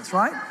 What is this,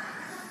 right?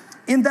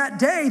 In that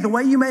day, the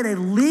way you made a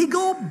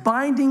legal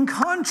binding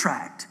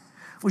contract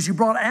was you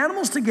brought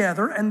animals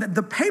together, and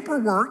the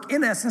paperwork,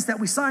 in essence, that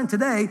we sign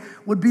today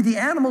would be the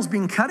animals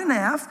being cut in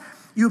half.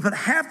 You would put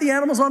half the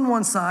animals on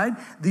one side,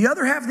 the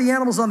other half of the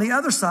animals on the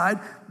other side.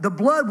 The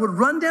blood would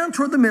run down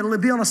toward the middle.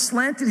 It'd be on a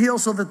slanted hill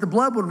so that the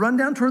blood would run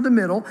down toward the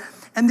middle.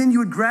 And then you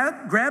would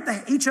grab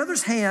each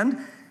other's hand.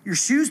 Your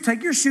shoes,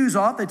 take your shoes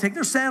off. They take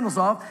their sandals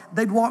off.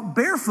 They'd walk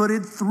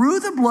barefooted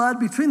through the blood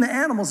between the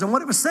animals. And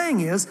what it was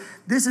saying is,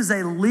 this is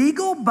a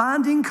legal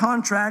binding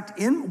contract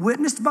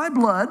witnessed by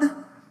blood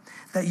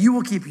that you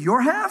will keep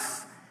your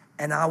half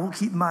and I will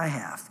keep my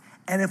half.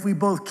 And if we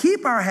both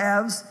keep our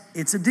halves,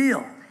 it's a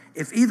deal.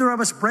 If either of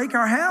us break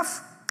our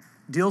half,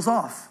 deal's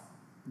off.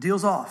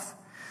 Deal's off.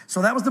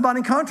 So that was the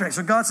binding contract.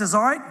 So God says,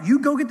 all right, you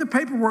go get the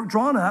paperwork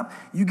drawn up.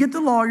 You get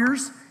the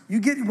lawyers. You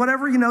get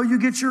whatever, you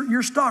get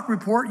your stock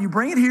report. You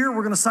bring it here.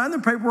 We're going to sign the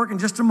paperwork in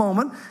just a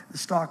moment. The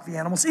stock, the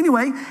animals.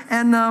 Anyway,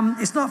 and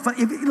it's not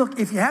funny.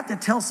 If you have to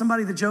tell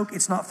somebody the joke,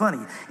 it's not funny.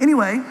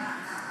 Anyway,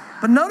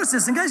 but notice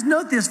this. And guys,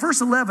 note this.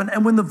 Verse 11,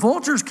 and when the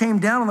vultures came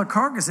down on the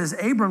carcasses,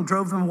 Abram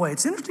drove them away.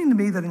 It's interesting to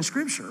me that in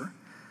Scripture,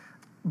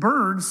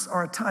 birds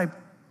are a type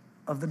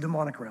of the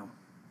demonic realm.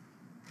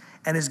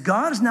 And as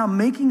God is now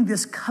making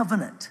this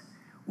covenant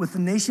with the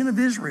nation of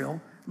Israel,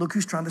 look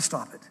who's trying to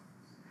stop it.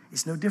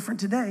 It's no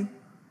different today.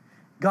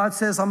 God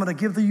says, I'm going to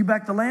give you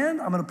back the land.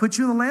 I'm going to put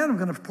you in the land. I'm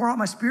going to pour out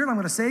my spirit. I'm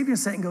going to save you. And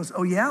Satan goes,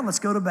 oh yeah, let's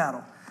go to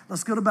battle.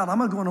 Let's go to battle. I'm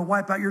going to go and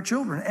wipe out your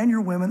children and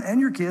your women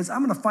and your kids.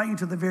 I'm going to fight you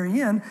to the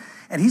very end.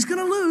 And he's going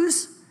to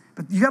lose.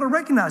 But you got to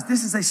recognize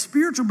this is a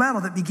spiritual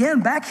battle that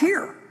began back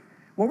here.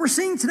 What we're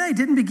seeing today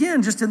didn't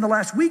begin just in the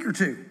last week or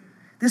two.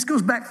 This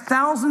goes back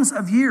thousands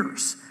of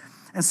years.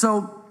 And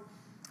so,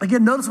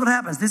 again, notice what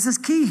happens. This is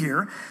key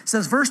here. It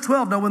says, verse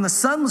 12, now when the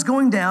sun was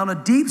going down, a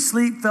deep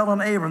sleep fell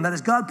on Abram. That is,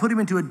 God put him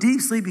into a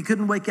deep sleep he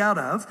couldn't wake out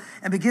of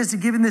and begins to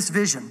give him this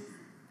vision.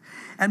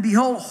 And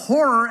behold,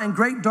 horror and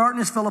great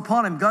darkness fell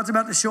upon him. God's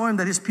about to show him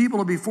that his people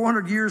will be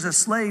 400 years as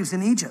slaves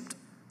in Egypt.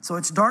 So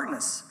it's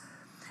darkness.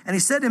 And he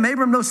said to him,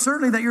 Abram, know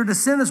certainly that your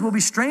descendants will be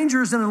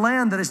strangers in a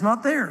land that is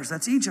not theirs.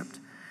 That's Egypt.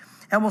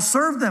 And will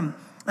serve them,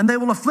 and they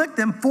will afflict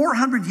them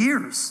 400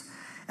 years.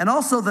 And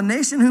also the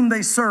nation whom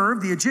they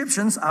serve, the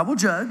Egyptians, I will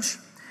judge.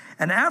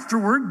 And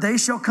afterward they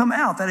shall come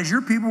out. That is,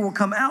 your people will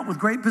come out with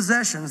great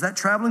possessions, that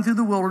traveling through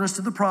the wilderness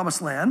to the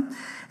promised land.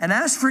 And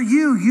as for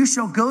you, you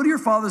shall go to your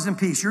fathers in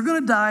peace. You're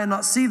going to die and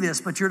not see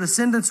this, but your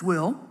descendants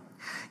will.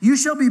 You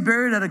shall be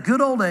buried at a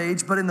good old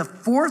age, but in the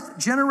fourth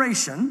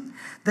generation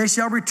they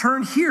shall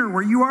return here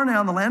where you are now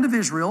in the land of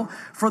Israel,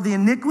 for the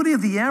iniquity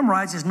of the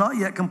Amorites is not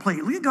yet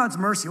complete. Look at God's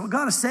mercy. What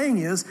God is saying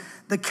is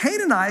the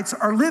Canaanites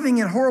are living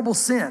in horrible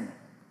sin.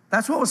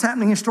 That's what was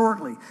happening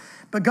historically.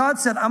 But God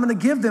said, I'm going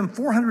to give them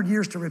 400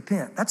 years to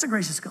repent. That's a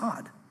gracious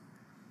God.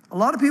 A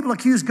lot of people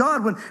accuse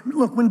God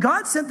when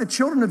God sent the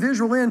children of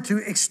Israel in to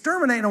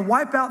exterminate and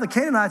wipe out the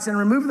Canaanites and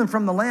remove them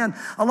from the land,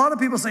 a lot of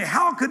people say,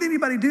 how could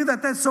anybody do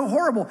that? That's so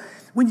horrible.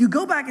 When you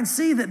go back and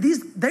see that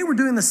they were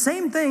doing the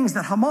same things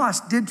that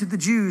Hamas did to the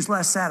Jews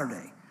last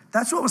Saturday.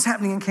 That's what was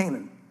happening in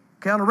Canaan,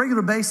 okay, on a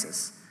regular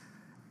basis.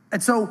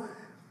 And so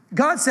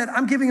God said,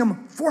 I'm giving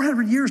them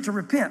 400 years to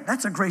repent.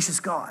 That's a gracious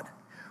God.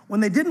 When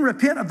they didn't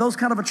repent of those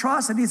kind of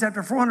atrocities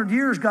after 400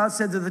 years, God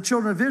said to the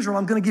children of Israel,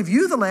 I'm going to give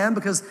you the land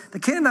because the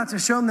Canaanites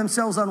have shown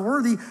themselves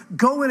unworthy.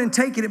 Go in and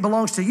take it. It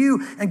belongs to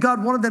you. And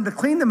God wanted them to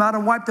clean them out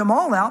and wipe them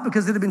all out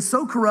because it had been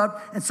so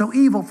corrupt and so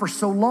evil for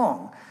so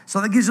long. So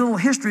that gives you a little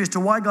history as to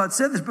why God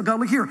said this. But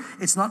God, look here,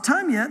 it's not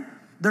time yet.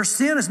 Their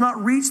sin has not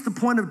reached the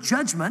point of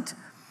judgment.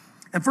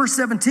 And verse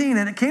 17,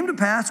 and it came to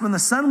pass when the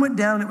sun went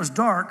down and it was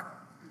dark,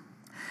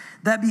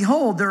 that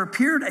behold, there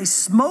appeared a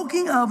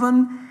smoking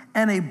oven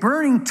and a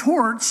burning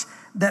torch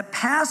that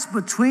passed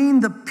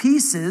between the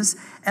pieces.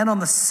 And on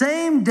the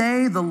same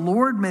day, the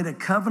Lord made a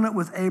covenant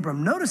with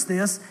Abram. Notice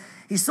this.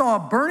 He saw a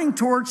burning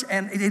torch,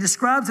 and he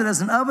describes it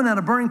as an oven and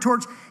a burning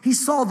torch. He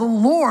saw the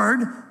Lord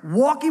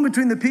walking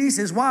between the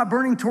pieces. Why a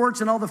burning torch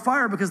and all the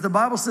fire? Because the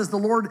Bible says the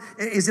Lord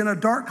is in a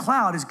dark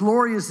cloud. His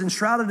glory is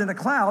enshrouded in a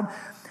cloud.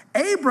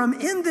 Abram,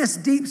 in this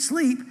deep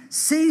sleep,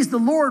 sees the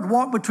Lord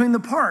walk between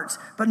the parts.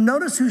 But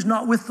notice who's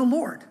not with the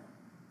Lord.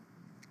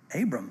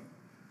 Abram.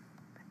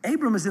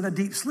 Abram is in a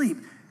deep sleep.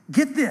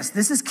 Get this.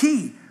 This is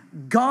key.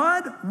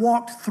 God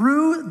walked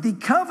through the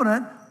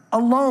covenant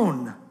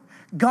alone.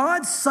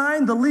 God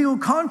signed the legal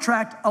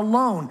contract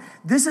alone.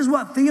 This is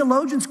what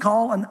theologians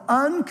call an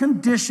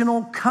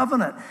unconditional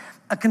covenant.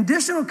 A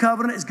conditional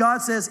covenant is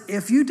God says,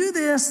 if you do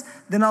this,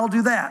 then I'll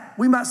do that.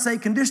 We might say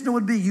conditional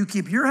would be you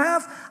keep your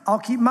half, I'll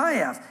keep my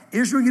half.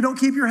 Israel, you don't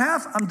keep your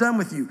half, I'm done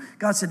with you.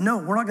 God said, no,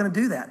 we're not going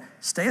to do that.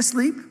 Stay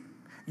asleep.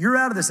 You're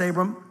out of this,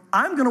 Abram.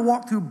 I'm going to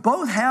walk through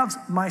both halves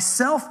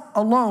myself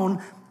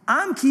alone.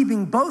 I'm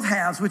keeping both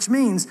halves, which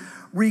means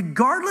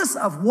regardless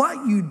of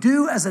what you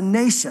do as a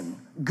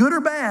nation, good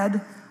or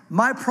bad,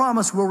 my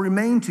promise will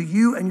remain to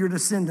you and your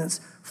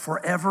descendants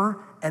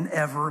forever and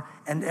ever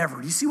and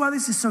ever. Do you see why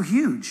this is so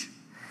huge?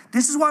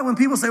 This is why when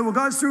people say, well,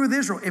 God's through with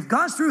Israel. If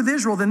God's through with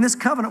Israel, then this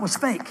covenant was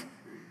fake.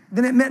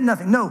 Then it meant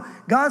nothing. No,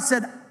 God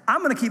said,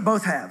 I'm going to keep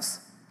both halves.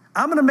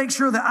 I'm going to make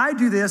sure that I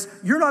do this.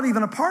 You're not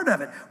even a part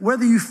of it.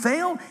 Whether you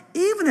fail,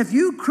 even if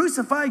you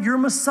crucify your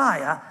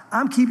Messiah,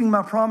 I'm keeping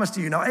my promise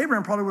to you. Now,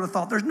 Abraham probably would have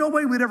thought, there's no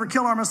way we'd ever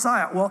kill our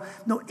Messiah. Well,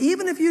 no,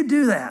 even if you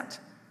do that,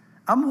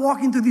 I'm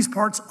walking through these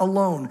parts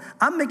alone.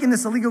 I'm making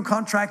this a legal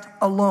contract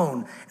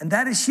alone. And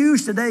that is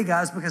huge today,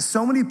 guys, because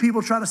so many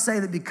people try to say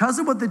that because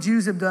of what the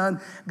Jews have done,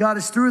 God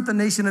is through with the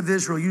nation of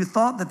Israel. You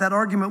thought that that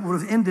argument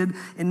would have ended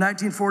in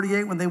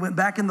 1948 when they went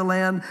back in the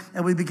land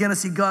and we began to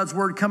see God's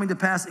word coming to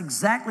pass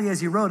exactly as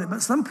he wrote it.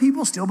 But some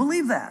people still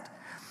believe that.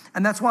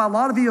 And that's why a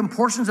lot of you in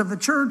portions of the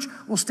church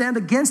will stand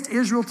against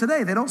Israel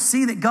today. They don't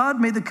see that God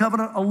made the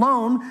covenant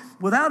alone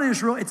without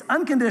Israel. It's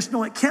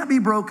unconditional. It can't be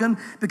broken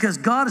because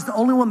God is the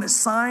only one that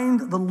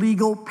signed the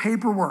legal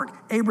paperwork.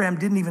 Abraham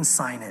didn't even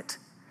sign it.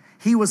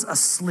 He was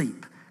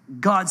asleep.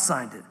 God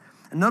signed it.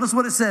 And notice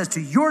what it says,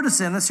 to your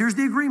descendants, here's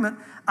the agreement,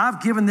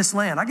 I've given this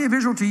land. I gave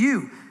Israel to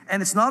you.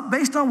 And it's not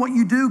based on what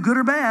you do, good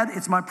or bad.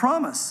 It's my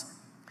promise.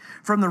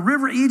 From the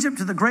river Egypt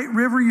to the great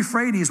river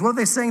Euphrates. What are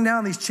they saying now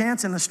in these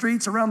chants in the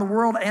streets around the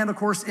world and, of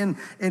course, in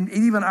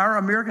even our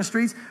American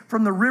streets?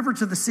 From the river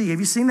to the sea. Have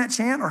you seen that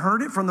chant or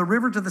heard it? From the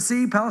river to the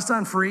sea,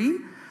 Palestine free?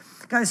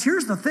 Guys,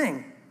 here's the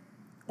thing.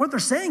 What they're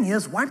saying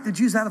is wipe the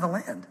Jews out of the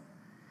land.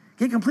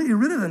 Get completely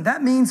rid of them.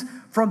 That means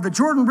from the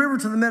Jordan River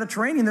to the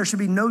Mediterranean, there should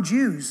be no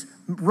Jews.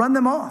 Run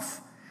them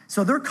off.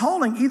 So they're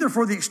calling either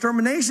for the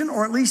extermination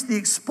or at least the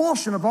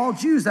expulsion of all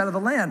Jews out of the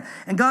land.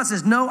 And God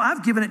says, no,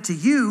 I've given it to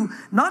you,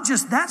 not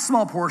just that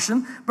small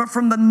portion, but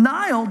from the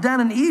Nile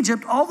down in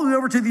Egypt all the way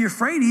over to the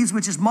Euphrates,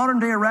 which is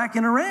modern-day Iraq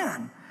and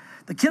Iran.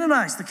 The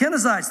Canaanites, the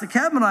Kenizzites, the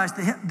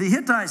Cadmonites, the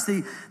Hittites,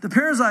 the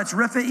Perizzites,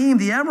 Rephaim,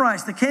 the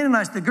Amorites, the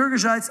Canaanites, the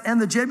Girgashites, and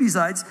the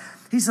Jebusites.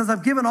 He says,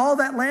 I've given all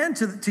that land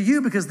to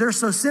you because they're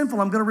so sinful.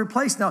 I'm going to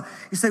replace. Now,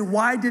 you say,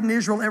 why didn't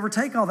Israel ever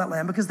take all that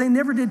land? Because they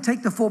never did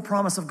take the full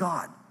promise of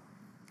God.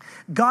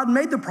 God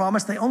made the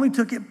promise, they only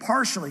took it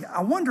partially.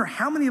 I wonder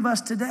how many of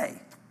us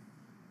today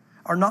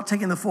are not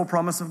taking the full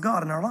promise of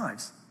God in our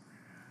lives.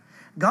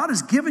 God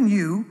has given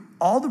you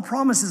all the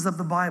promises of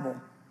the Bible.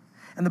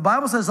 And the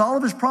Bible says all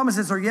of his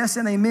promises are yes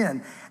and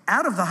amen.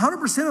 Out of the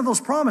 100% of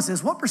those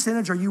promises, what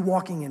percentage are you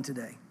walking in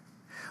today?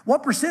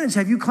 What percentage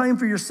have you claimed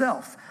for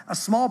yourself? A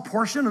small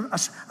portion,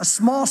 a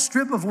small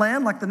strip of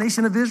land like the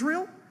nation of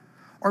Israel?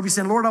 Or have you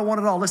said, Lord, I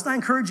want it all? Listen, I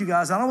encourage you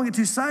guys, I don't want to get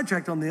too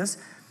sidetracked on this,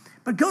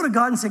 but go to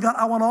God and say, God,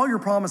 I want all your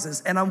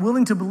promises, and I'm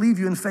willing to believe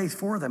you in faith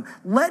for them.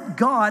 Let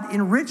God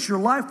enrich your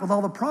life with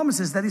all the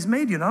promises that he's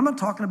made you. And I'm not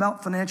talking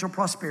about financial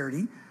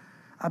prosperity.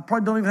 I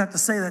probably don't even have to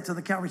say that to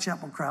the Calvary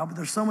Chapel crowd, but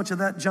there's so much of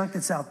that junk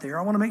that's out there.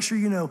 I want to make sure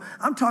you know,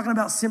 I'm talking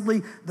about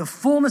simply the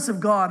fullness of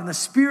God and the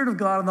Spirit of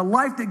God and the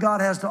life that God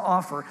has to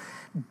offer.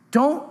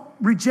 Don't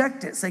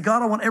reject it. Say,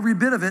 God, I want every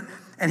bit of it.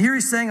 And here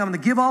he's saying, I'm going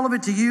to give all of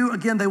it to you.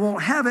 Again, they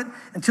won't have it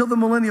until the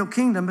millennial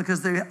kingdom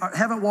because they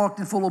haven't walked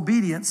in full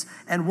obedience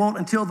and won't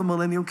until the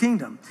millennial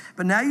kingdom.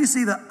 But now you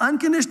see the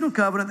unconditional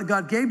covenant that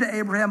God gave to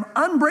Abraham,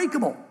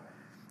 unbreakable.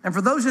 And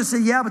for those who say,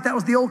 yeah, but that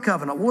was the old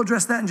covenant, we'll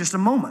address that in just a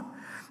moment.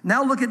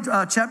 Now look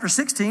at chapter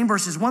 16,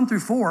 verses 1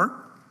 through 4.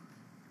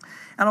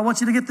 And I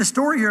want you to get the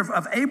story here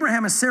of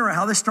Abraham and Sarah,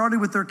 how they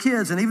started with their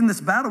kids, and even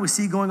this battle we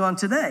see going on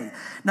today.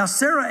 Now,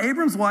 Sarah,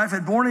 Abram's wife,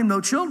 had borne him no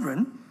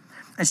children,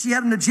 and she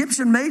had an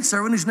Egyptian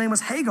maidservant whose name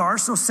was Hagar.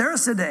 So Sarah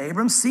said to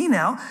Abram, see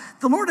now,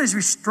 the Lord has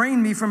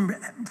restrained me from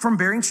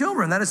bearing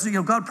children. That is,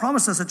 God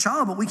promised us a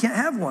child, but we can't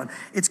have one.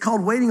 It's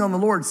called waiting on the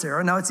Lord,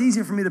 Sarah. Now, it's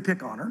easier for me to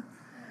pick on her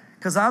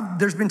because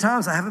there's been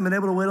times I haven't been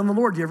able to wait on the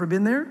Lord. You ever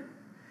been there?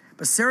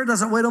 But Sarah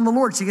doesn't wait on the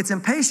Lord. She gets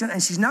impatient,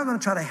 and she's now going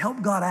to try to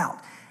help God out.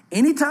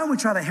 Anytime we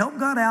try to help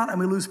God out and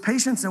we lose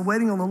patience in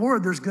waiting on the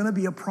Lord, there's going to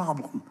be a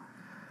problem.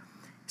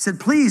 He said,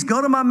 please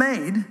go to my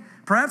maid.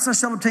 Perhaps I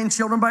shall obtain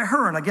children by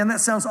her. And again,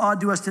 that sounds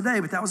odd to us today,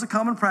 but that was a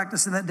common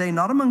practice in that day,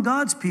 not among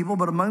God's people,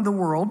 but among the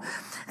world.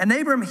 And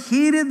Abram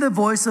heeded the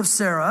voice of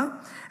Sarah.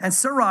 And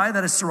Sarai,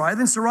 that is Sarai,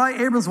 then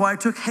Sarai, Abram's wife,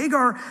 took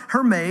Hagar,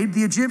 her maid,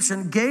 the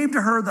Egyptian, gave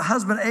to her the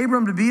husband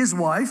Abram to be his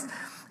wife.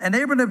 And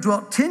Abram had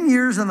dwelt 10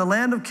 years in the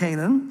land of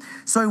Canaan.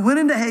 So he went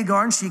into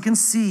Hagar, and she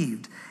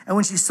conceived. And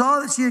when she saw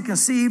that she had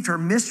conceived, her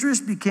mistress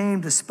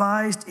became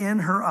despised in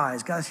her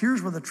eyes. Guys,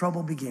 here's where the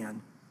trouble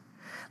began.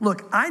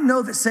 Look, I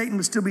know that Satan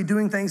would still be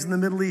doing things in the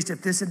Middle East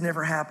if this had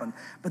never happened.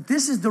 But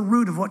this is the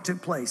root of what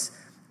took place.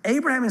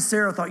 Abraham and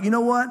Sarah thought, you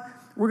know what?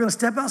 We're going to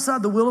step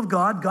outside the will of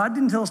God. God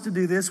didn't tell us to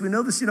do this. We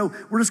know this,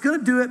 we're just going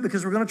to do it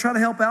because we're going to try to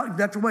help out.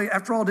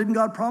 After all, didn't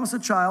God promise a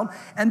child?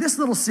 And this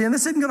little sin,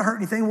 this isn't going to hurt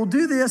anything. We'll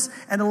do this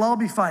and it'll all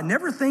be fine.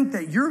 Never think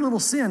that your little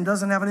sin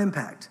doesn't have an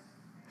impact,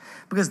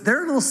 because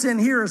their little sin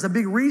here is a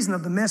big reason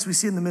of the mess we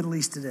see in the Middle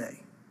East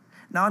today.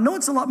 Now, I know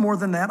it's a lot more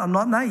than that. I'm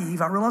not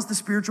naive. I realize the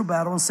spiritual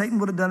battle, and Satan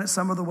would have done it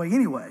some other way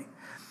anyway.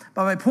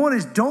 But my point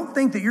is, don't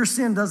think that your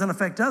sin doesn't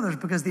affect others,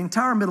 because the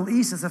entire Middle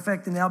East is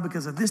affected now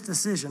because of this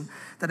decision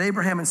that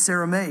Abraham and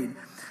Sarah made.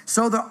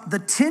 So the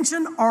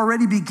tension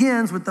already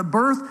begins with the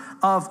birth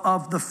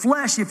of the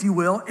flesh, if you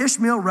will,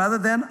 Ishmael rather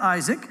than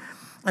Isaac.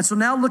 And so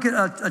now look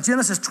at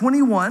Genesis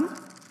 21,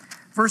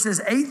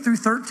 verses 8 through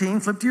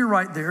 13. Flip to your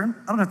right there.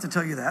 I don't have to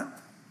tell you that.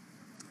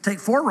 Take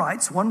 4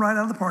 rights, 1 right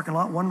out of the parking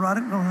lot, 1 right,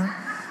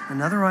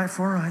 another right,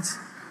 4 rights.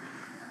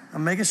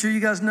 I'm making sure you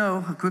guys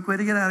know a quick way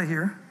to get out of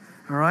here.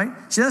 All right.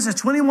 Genesis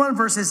 21,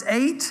 verses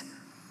 8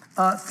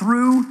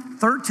 through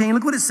 13.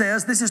 Look what it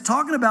says. This is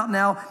talking about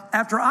now,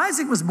 after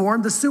Isaac was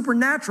born, the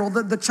supernatural,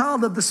 the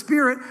child of the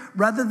spirit,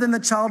 rather than the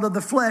child of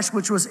the flesh,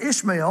 which was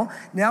Ishmael.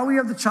 Now we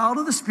have the child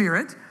of the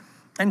spirit,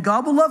 and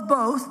God will love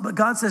both. But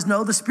God says,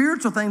 no, the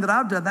spiritual thing that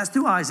I've done, that's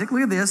through Isaac.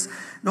 Look at this.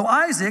 No,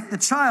 Isaac, the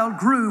child,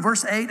 grew,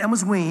 verse 8, and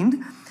was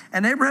weaned.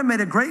 And Abraham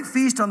made a great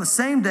feast on the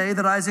same day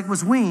that Isaac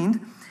was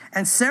weaned.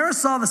 And Sarah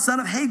saw the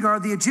son of Hagar,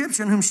 the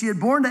Egyptian, whom she had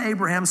borne to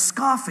Abraham,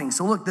 scoffing.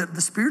 So look, the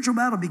spiritual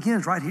battle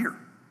begins right here.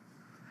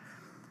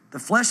 The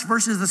flesh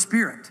versus the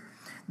spirit.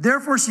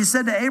 Therefore she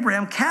said to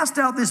Abraham, cast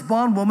out this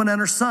bondwoman and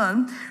her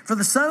son, for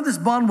the son of this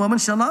bondwoman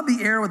shall not be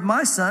heir with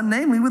my son,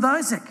 namely with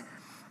Isaac.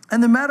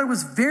 And the matter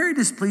was very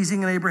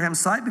displeasing in Abraham's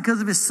sight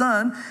because of his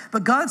son.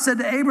 But God said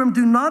to Abram,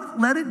 do not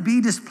let it be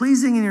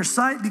displeasing in your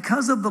sight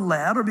because of the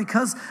lad or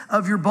because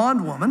of your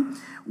bondwoman.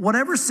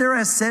 Whatever Sarah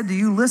has said to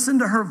you, listen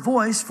to her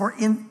voice, for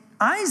in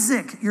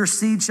Isaac your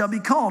seed shall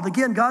be called.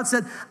 Again, God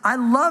said, I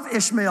love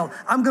Ishmael.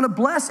 I'm going to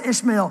bless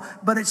Ishmael,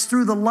 but it's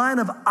through the line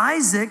of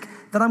Isaac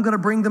that I'm going to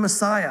bring the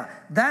Messiah.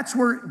 That's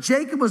where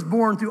Jacob was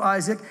born, through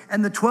Isaac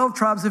and the 12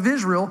 tribes of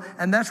Israel.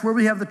 And that's where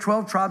we have the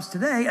 12 tribes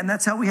today. And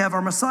that's how we have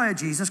our Messiah,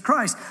 Jesus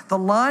Christ. The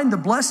line, the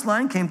blessed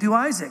line, came through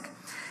Isaac.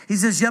 He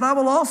says, yet I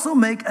will also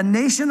make a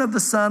nation of the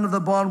son of the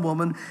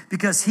bondwoman,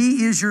 because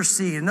he is your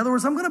seed. In other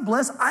words, I'm going to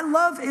bless. I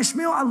love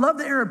Ishmael. I love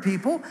the Arab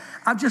people.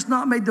 I've just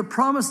not made the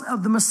promise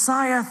of the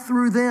Messiah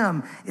through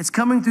them. It's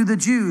coming through the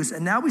Jews.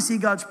 And now we see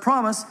God's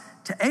promise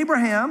to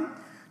Abraham,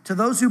 to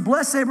those who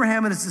bless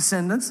Abraham and his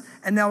descendants.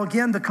 And now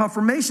again, the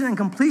confirmation and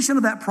completion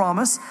of that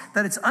promise,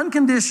 that it's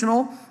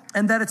unconditional,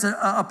 and that it's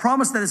a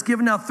promise that is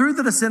given now through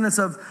the descendants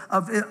of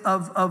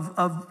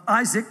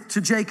Isaac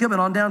to Jacob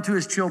and on down to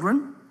his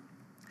children.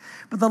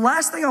 But the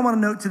last thing I want to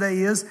note today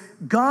is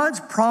God's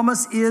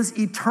promise is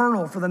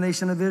eternal for the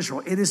nation of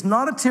Israel. It is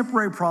not a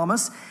temporary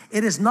promise.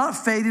 It is not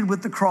faded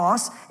with the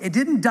cross. It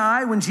didn't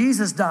die when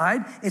Jesus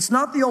died. It's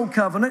not the old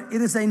covenant.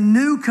 It is a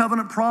new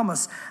covenant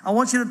promise. I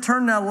want you to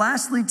turn now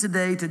lastly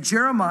today to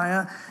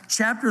Jeremiah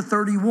chapter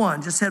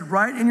 31. Just head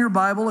right in your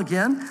Bible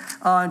again.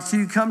 Until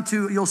you come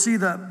to, you'll see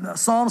the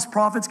Psalms,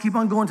 prophets, keep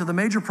on going to the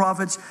major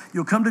prophets.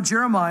 You'll come to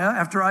Jeremiah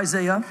after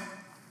Isaiah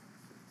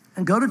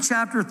and go to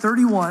chapter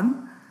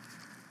 31.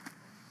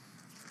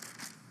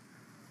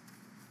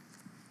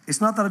 It's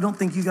not that I don't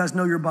think you guys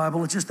know your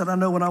Bible. It's just that I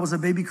know when I was a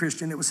baby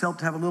Christian, it was helped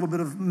to have a little bit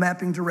of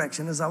mapping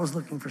direction as I was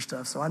looking for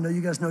stuff. So I know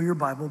you guys know your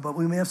Bible, but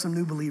we may have some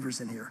new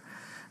believers in here.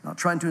 Not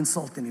trying to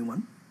insult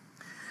anyone.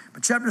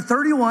 But chapter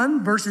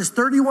 31, verses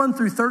 31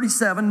 through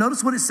 37,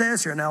 notice what it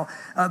says here. Now,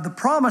 the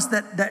promise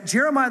that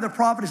Jeremiah the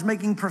prophet is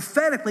making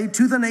prophetically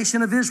to the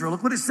nation of Israel.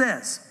 Look what it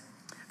says.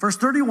 Verse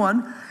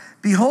 31,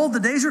 behold, the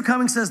days are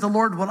coming, says the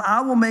Lord, when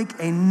I will make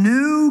a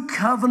new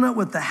covenant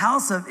with the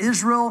house of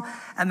Israel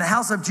and the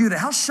house of Judah.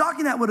 How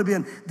shocking that would have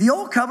been. The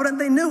old covenant,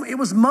 they knew. It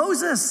was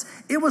Moses.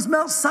 It was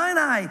Mount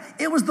Sinai.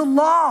 It was the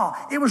law.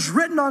 It was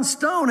written on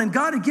stone, and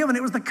God had given.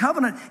 It was the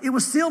covenant. It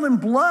was sealed in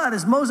blood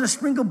as Moses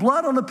sprinkled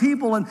blood on the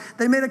people, and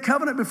they made a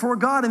covenant before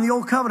God in the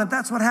old covenant.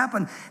 That's what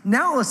happened.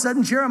 Now, all of a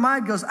sudden, Jeremiah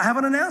goes, I have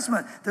an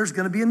announcement. There's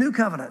going to be a new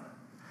covenant.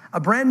 A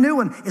brand new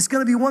one. It's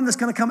going to be one that's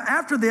going to come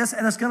after this,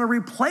 and it's going to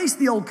replace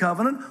the old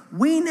covenant.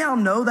 We now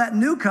know that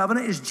new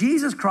covenant is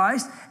Jesus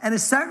Christ and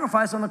his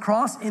sacrifice on the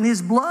cross in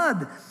his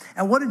blood.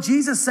 And what did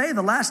Jesus say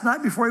the last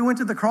night before he went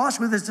to the cross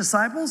with his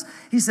disciples?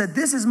 He said,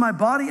 this is my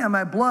body and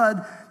my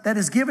blood that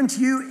is given to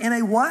you in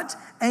a what?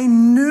 A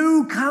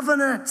new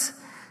covenant.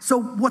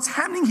 So what's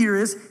happening here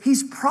is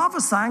he's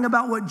prophesying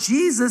about what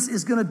Jesus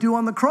is going to do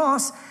on the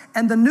cross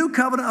and the new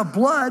covenant of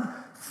blood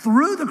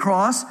through the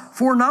cross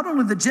for not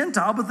only the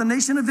Gentile, but the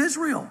nation of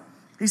Israel.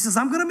 He says,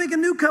 I'm going to make a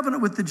new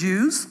covenant with the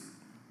Jews,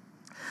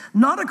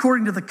 not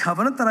according to the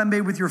covenant that I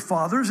made with your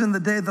fathers in the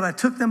day that I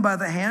took them by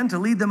the hand to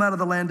lead them out of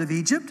the land of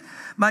Egypt,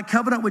 my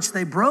covenant which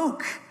they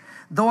broke,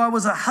 though I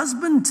was a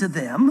husband to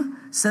them,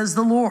 says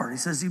the Lord. He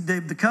says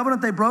the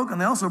covenant they broke,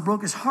 and they also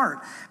broke his heart.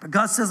 But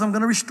God says, I'm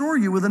going to restore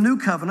you with a new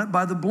covenant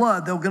by the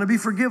blood. They're going to be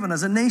forgiven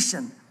as a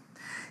nation.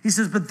 He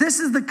says, but this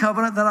is the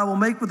covenant that I will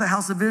make with the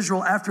house of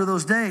Israel after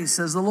those days,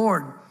 says the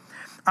Lord.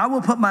 I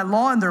will put my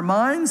law in their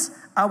minds.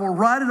 I will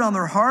write it on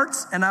their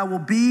hearts, and I will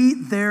be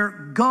their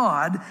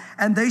God,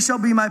 and they shall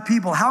be my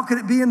people. How could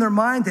it be in their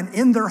mind and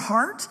in their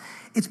heart?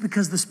 It's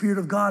because the Spirit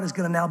of God is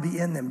going to now be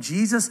in them.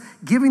 Jesus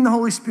giving the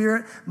Holy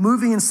Spirit,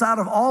 moving inside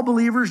of all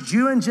believers,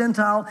 Jew and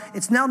Gentile.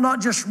 It's now not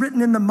just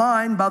written in the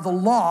mind by the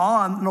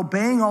law and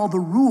obeying all the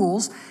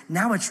rules.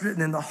 Now it's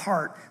written in the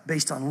heart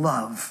based on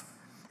love.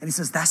 And he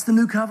says, that's the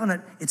new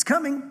covenant. It's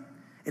coming.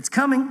 It's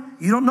coming.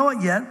 You don't know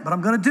it yet, but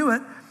I'm going to do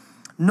it.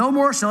 No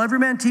more shall every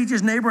man teach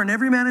his neighbor and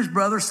every man his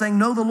brother, saying,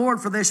 know the Lord,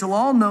 for they shall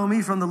all know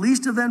me, from the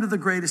least of them to the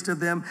greatest of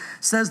them,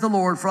 says the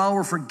Lord. For I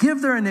will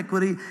forgive their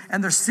iniquity,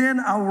 and their sin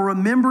I will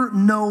remember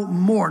no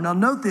more. Now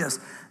note this,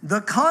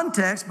 the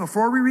context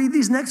before we read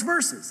these next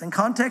verses, and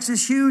context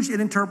is huge in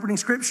interpreting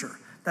Scripture.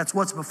 That's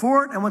what's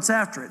before it and what's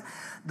after it.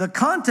 The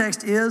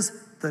context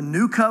is the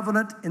new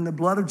covenant in the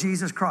blood of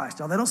Jesus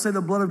Christ. Now, they don't say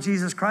the blood of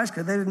Jesus Christ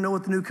because they didn't know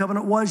what the new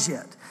covenant was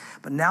yet.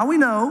 But now we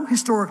know,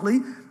 historically,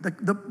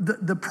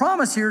 the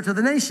promise here to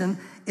the nation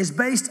is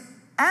based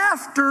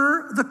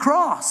after the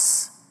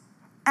cross.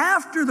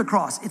 After the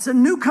cross. It's a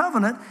new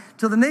covenant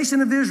to the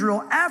nation of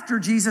Israel after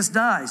Jesus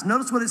dies.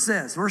 Notice what it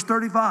says, verse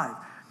 35.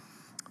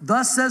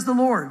 Thus says the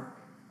Lord,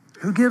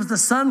 who gives the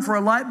sun for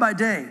a light by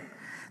day,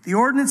 the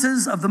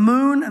ordinances of the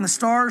moon and the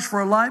stars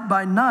for a light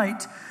by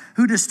night,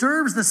 who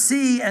disturbs the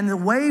sea and the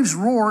waves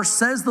roar,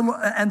 says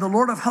and the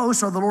Lord of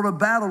hosts, or the Lord of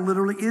battle,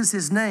 literally is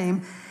his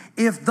name.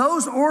 If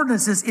those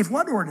ordinances, if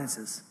what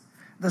ordinances?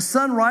 The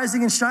sun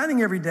rising and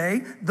shining every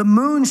day, the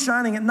moon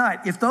shining at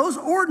night. If those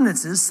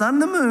ordinances, sun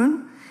and the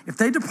moon, if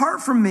they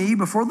depart from me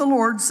before the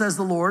Lord, says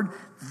the Lord,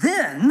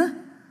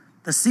 then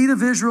the seed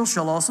of Israel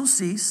shall also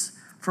cease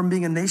from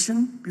being a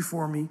nation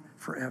before me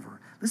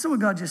forever. Listen to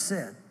what God just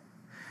said.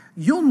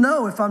 You'll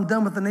know if I'm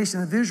done with the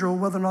nation of Israel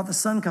whether or not the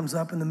sun comes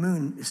up and the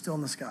moon is still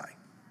in the sky.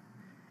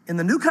 In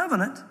the new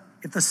covenant,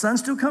 if the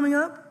sun's still coming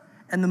up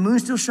and the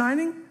moon's still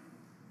shining,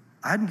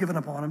 I hadn't given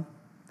up on him.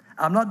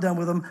 I'm not done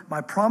with him.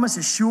 My promise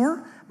is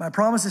sure. My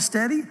promise is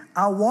steady.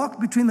 I'll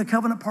walk between the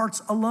covenant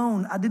parts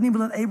alone. I didn't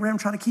even let Abraham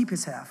try to keep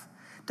his half.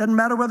 Doesn't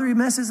matter whether he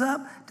messes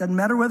up. Doesn't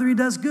matter whether he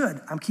does good.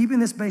 I'm keeping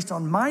this based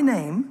on my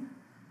name.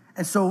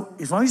 And so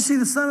as long as you see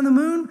the sun and the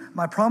moon,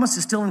 my promise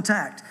is still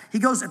intact. He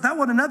goes, if that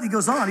wasn't enough, he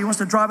goes on. He wants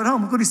to drive it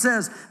home. Look what he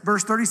says,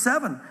 verse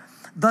 37.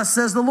 Thus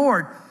says the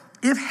Lord,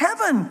 if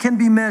heaven can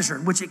be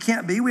measured, which it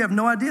can't be, we have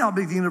no idea how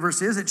big the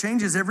universe is. It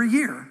changes every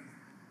year.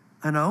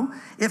 I know.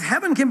 If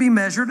heaven can be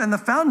measured and the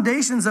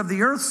foundations of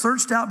the earth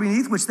searched out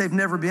beneath, which they've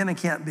never been and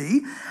can't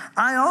be,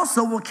 I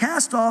also will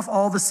cast off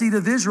all the seed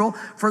of Israel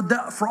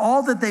for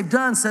all that they've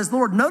done, says the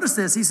Lord. Notice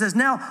this. He says,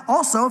 now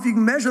also, if you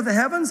can measure the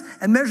heavens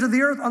and measure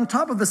the earth on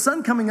top of the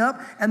sun coming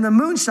up and the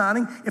moon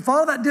shining, if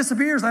all that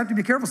disappears, I have to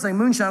be careful saying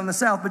moonshine in the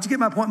south, but you get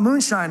my point,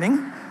 moon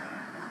shining.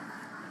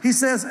 He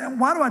says,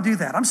 why do I do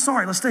that? I'm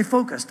sorry. Let's stay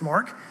focused,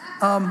 Mark.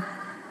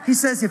 He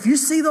says, if you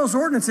see those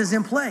ordinances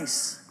in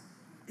place,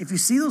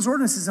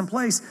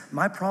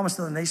 my promise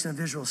to the nation of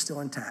Israel is still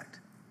intact.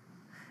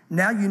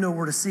 Now you know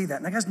where to see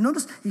that. Now, guys,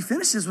 notice he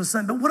finishes with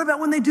saying, but what about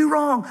when they do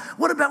wrong?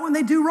 What about when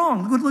they do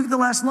wrong? Look at the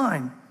last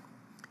line.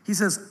 He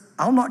says,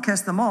 I'll not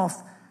cast them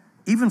off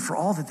even for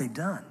all that they've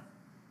done,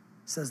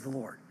 says the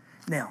Lord.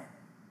 Now,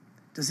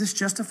 does this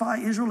justify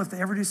Israel if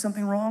they ever do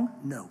something wrong?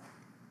 No.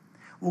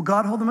 Will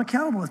God hold them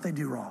accountable if they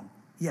do wrong?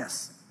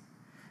 Yes.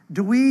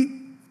 Do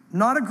we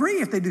not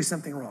agree if they do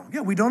something wrong?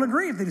 Yeah, we don't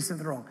agree if they do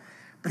something wrong.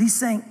 But he's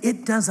saying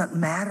it doesn't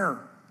matter.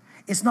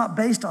 It's not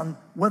based on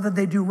whether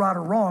they do right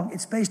or wrong.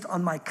 It's based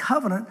on my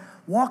covenant,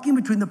 walking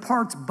between the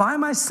parts by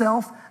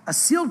myself, a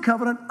sealed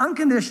covenant,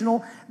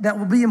 unconditional, that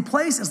will be in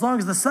place as long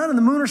as the sun and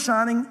the moon are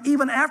shining,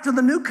 even after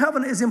the new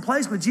covenant is in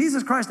place with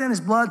Jesus Christ and his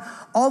blood,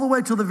 all the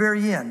way till the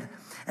very end.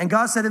 And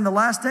God said in the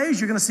last days,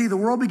 you're going to see the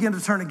world begin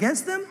to turn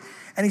against them.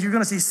 And you're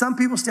going to see some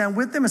people stand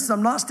with them and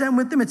some not stand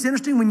with them. It's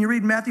interesting when you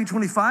read Matthew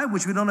 25,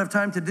 which we don't have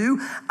time to do.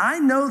 I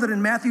know that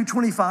in Matthew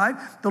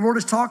 25, the Lord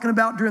is talking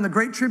about during the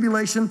Great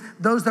Tribulation,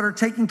 those that are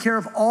taking care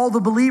of all the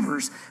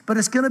believers. But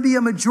it's going to be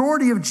a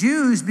majority of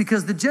Jews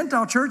because the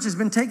Gentile church has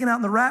been taken out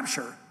in the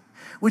rapture.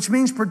 Which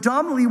means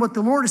predominantly what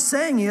the Lord is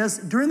saying is,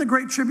 during the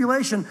Great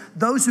Tribulation,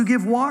 those who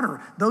give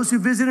water, those who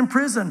visit in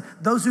prison,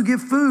 those who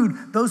give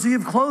food, those who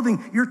give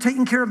clothing, you're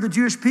taking care of the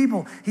Jewish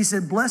people. He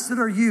said, blessed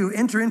are you,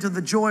 enter into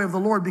the joy of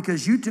the Lord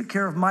because you took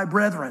care of my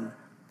brethren.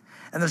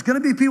 And there's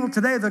going to be people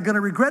today that are going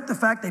to regret the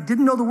fact they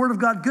didn't know the Word of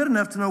God good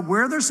enough to know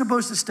where they're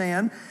supposed to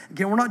stand.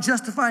 Again, we're not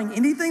justifying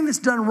anything that's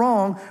done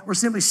wrong. We're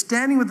simply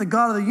standing with the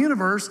God of the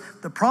universe,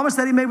 the promise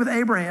that he made with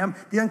Abraham,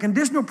 the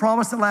unconditional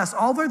promise that lasts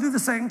all the way through the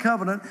second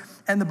covenant.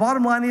 And the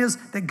bottom line is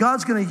that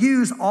God's going to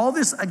use all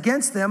this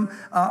against them,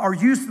 or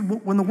use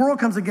when the world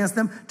comes against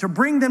them, to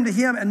bring them to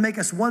him and make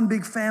us one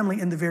big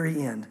family in the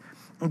very end.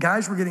 And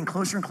guys, we're getting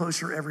closer and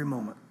closer every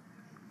moment.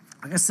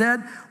 Like I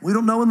said, we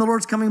don't know when the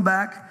Lord's coming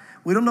back.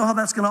 We don't know how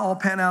that's going to all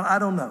pan out. I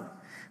don't know.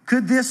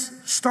 Could this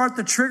start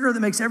the trigger that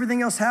makes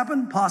everything else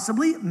happen?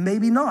 Possibly.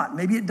 Maybe not.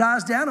 Maybe it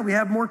dies down and we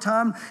have more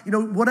time,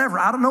 whatever.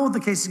 I don't know what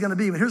the case is going to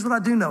be, but here's what I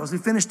do know as we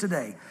finish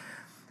today.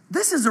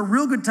 This is a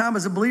real good time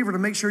as a believer to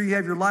make sure you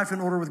have your life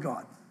in order with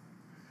God.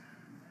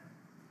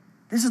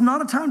 This is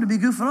not a time to be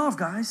goofing off,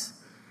 guys.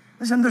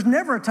 Listen, there's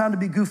never a time to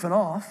be goofing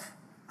off.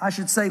 I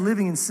should say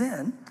living in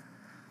sin.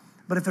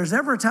 But if there's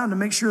ever a time to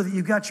make sure that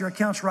you've got your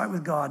accounts right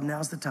with God,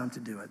 now's the time to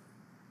do it.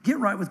 Get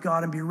right with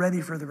God and be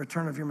ready for the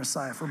return of your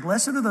Messiah. For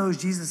blessed are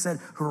those, Jesus said,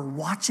 who are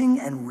watching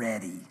and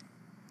ready.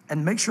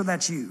 And make sure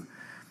that's you.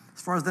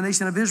 As far as the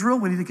nation of Israel,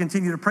 we need to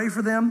continue to pray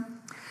for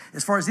them.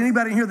 As far as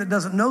anybody here that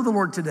doesn't know the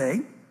Lord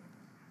today,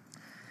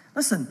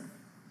 listen,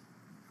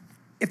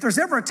 if there's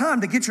ever a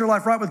time to get your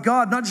life right with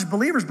God, not just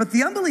believers, but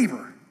the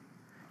unbeliever,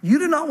 you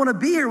do not want to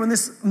be here when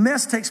this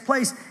mess takes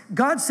place.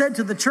 God said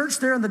to the church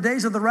there in the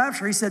days of the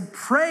rapture, he said,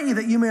 pray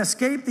that you may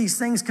escape these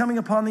things coming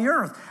upon the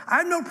earth. I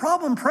have no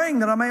problem praying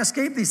that I may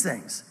escape these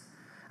things.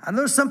 I know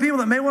there's some people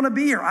that may want to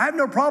be here. I have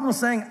no problem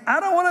saying, I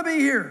don't want to be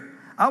here.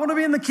 I want to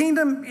be in the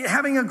kingdom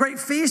having a great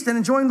feast and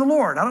enjoying the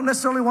Lord. I don't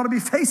necessarily want to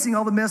be facing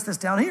all the mess that's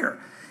down here.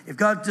 If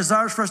God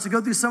desires for us to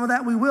go through some of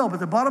that, we will.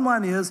 But the bottom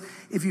line is,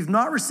 if you've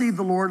not received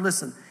the Lord,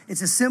 listen,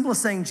 it's as simple as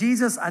saying,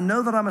 Jesus, I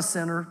know that I'm a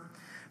sinner.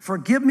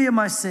 Forgive me of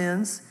my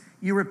sins.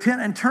 You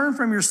repent and turn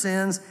from your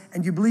sins,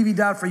 and you believe he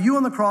died for you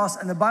on the cross.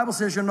 And the Bible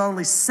says you're not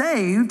only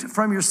saved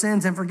from your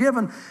sins and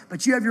forgiven,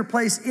 but you have your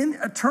place in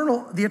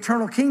the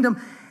eternal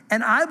kingdom.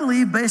 And I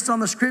believe, based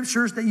on the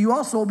scriptures, that you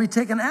also will be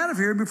taken out of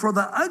here before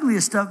the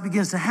ugliest stuff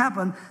begins to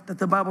happen that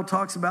the Bible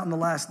talks about in the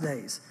last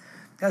days.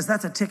 Guys,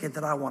 that's a ticket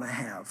that I want to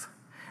have.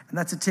 And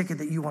that's a ticket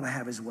that you want to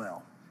have as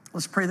well.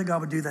 Let's pray that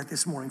God would do that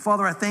this morning.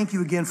 Father, I thank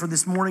you again for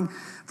this morning,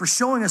 for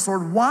showing us,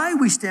 Lord, why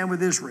we stand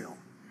with Israel.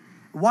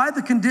 Why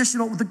the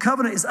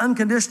covenant is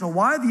unconditional.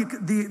 Why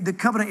the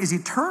covenant is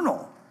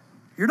eternal.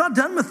 You're not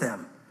done with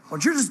them.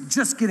 Lord, you're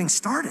just getting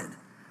started.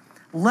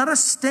 Let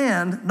us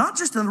stand, not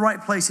just in the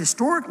right place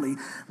historically,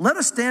 let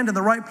us stand in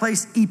the right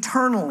place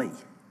eternally.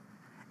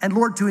 And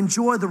Lord, to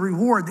enjoy the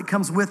reward that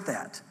comes with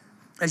that.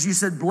 As you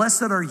said,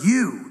 blessed are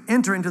you,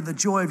 enter into the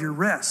joy of your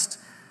rest,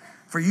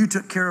 for you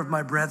took care of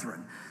my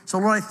brethren. So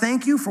Lord, I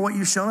thank you for what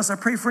you've shown us. I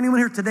pray for anyone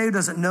here today who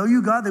doesn't know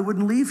you, God, they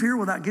wouldn't leave here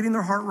without getting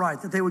their heart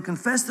right, that they would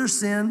confess their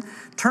sin,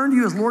 turn to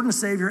you as Lord and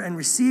Savior, and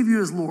receive you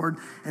as Lord.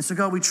 And so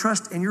God, we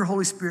trust in your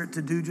Holy Spirit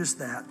to do just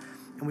that.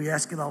 And we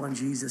ask it all in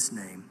Jesus'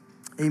 name.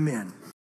 Amen.